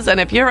answers.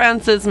 And if your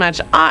answers match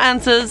our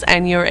answers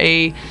and you're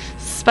a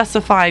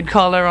specified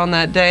caller on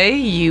that day,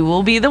 you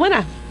will be the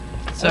winner.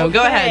 So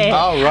go ahead.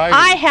 Alrighty.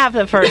 I have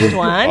the first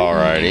one.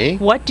 Alrighty.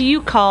 What do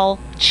you call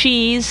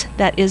cheese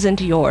that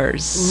isn't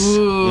yours?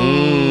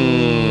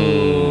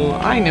 Ooh.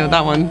 I know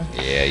that one.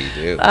 Yeah, you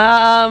do.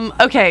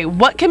 Okay,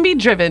 what can be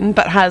driven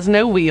but has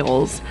no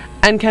wheels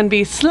and can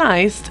be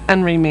sliced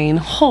and remain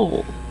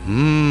whole?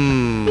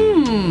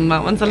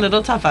 That one's a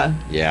little tougher.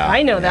 Yeah.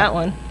 I know that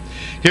one.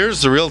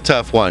 Here's the real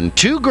tough one.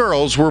 2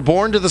 girls were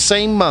born to the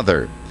same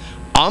mother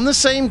on the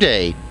same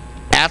day,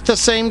 at the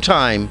same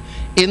time,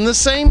 in the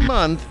same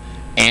month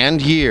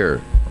and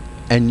year,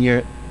 and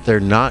yet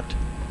they're not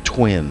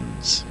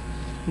twins.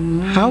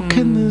 How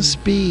can this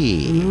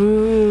be?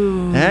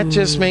 That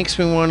just makes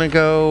me want to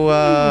go,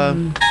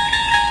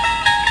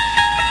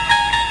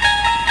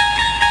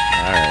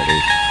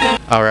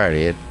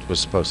 Alrighty, it was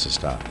supposed to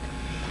stop.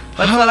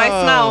 What's what I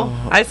smell?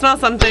 I smell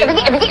something.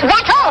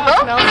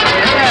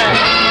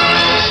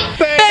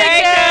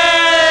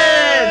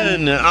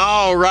 Bacon!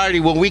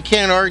 Alrighty, well, we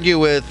can't argue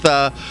with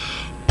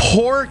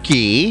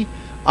Porky,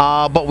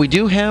 but we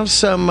do have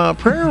some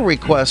prayer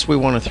requests we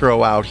want to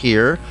throw out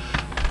here.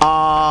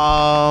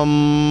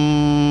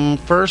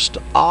 First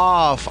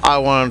off, I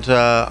want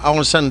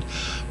to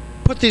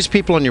put these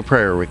people on your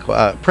prayer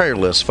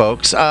list,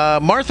 folks.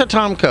 Martha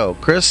Tomko,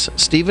 Chris,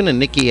 Stephen, and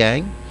Nikki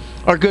Yang.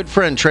 Our good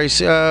friend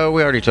Tracy, we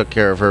already took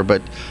care of her,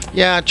 but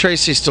yeah,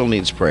 Tracy still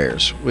needs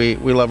prayers. We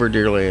love her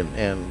dearly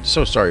and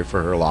so sorry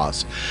for her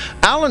loss.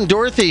 Alan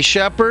Dorothy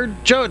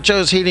Shepard, Joe at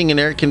Joe's Heating and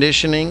Air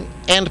Conditioning,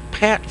 and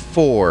Pat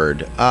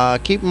Ford.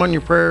 Keep them on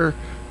your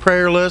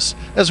prayer list,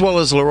 as well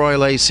as Leroy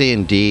Lacey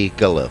and Dee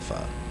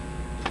Galiffa,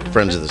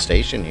 friends of the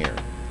station here.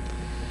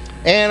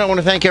 And I want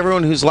to thank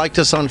everyone who's liked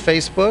us on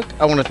Facebook.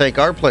 I want to thank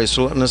Our Place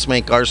for letting us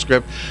make our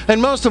script. And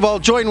most of all,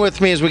 join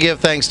with me as we give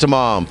thanks to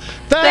Mom.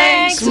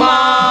 Thanks,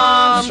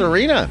 Mom!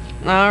 Serena.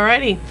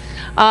 Alrighty.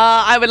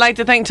 I would like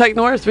to thank Chuck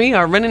Norris. We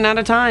are running out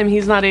of time.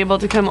 He's not able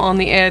to come on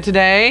the air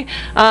today.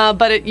 But,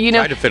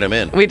 Tried to fit him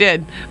in. We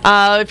did.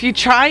 If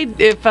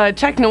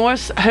Chuck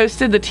Norris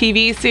hosted the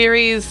TV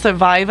series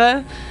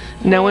Survivor,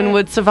 no one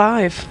would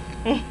survive.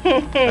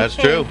 That's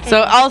true.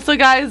 So also,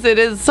 guys, it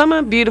is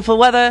summer, beautiful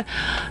weather.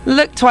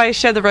 Look twice,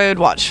 share the road,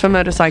 watch for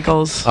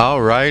motorcycles.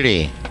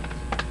 Alrighty.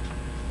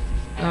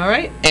 All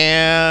right.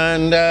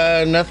 And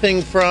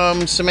nothing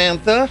from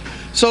Samantha.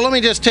 So let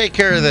me just take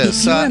care of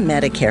this. You're a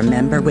Medicare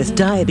member with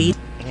diabetes.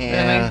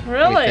 Yeah,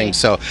 Really? I think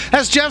so.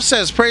 As Jeff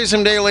says, praise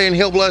him daily and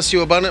he'll bless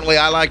you abundantly.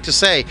 I like to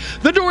say,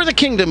 the door of the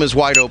kingdom is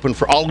wide open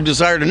for all who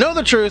desire to know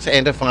the truth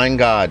and to find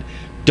God.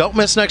 Don't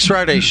miss next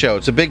Friday's show.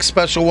 It's a big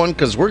special one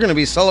because we're going to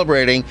be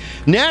celebrating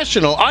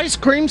National Ice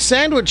Cream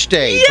Sandwich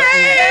Day. Yay!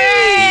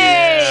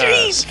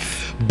 Yes.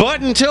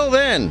 But until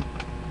then,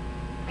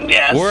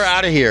 Yes. We're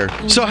out of here.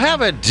 So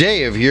have a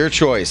day of your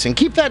choice and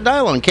keep that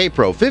dial on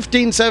KPRO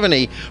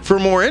 1570 for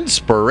more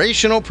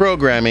inspirational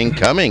programming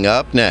coming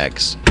up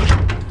next.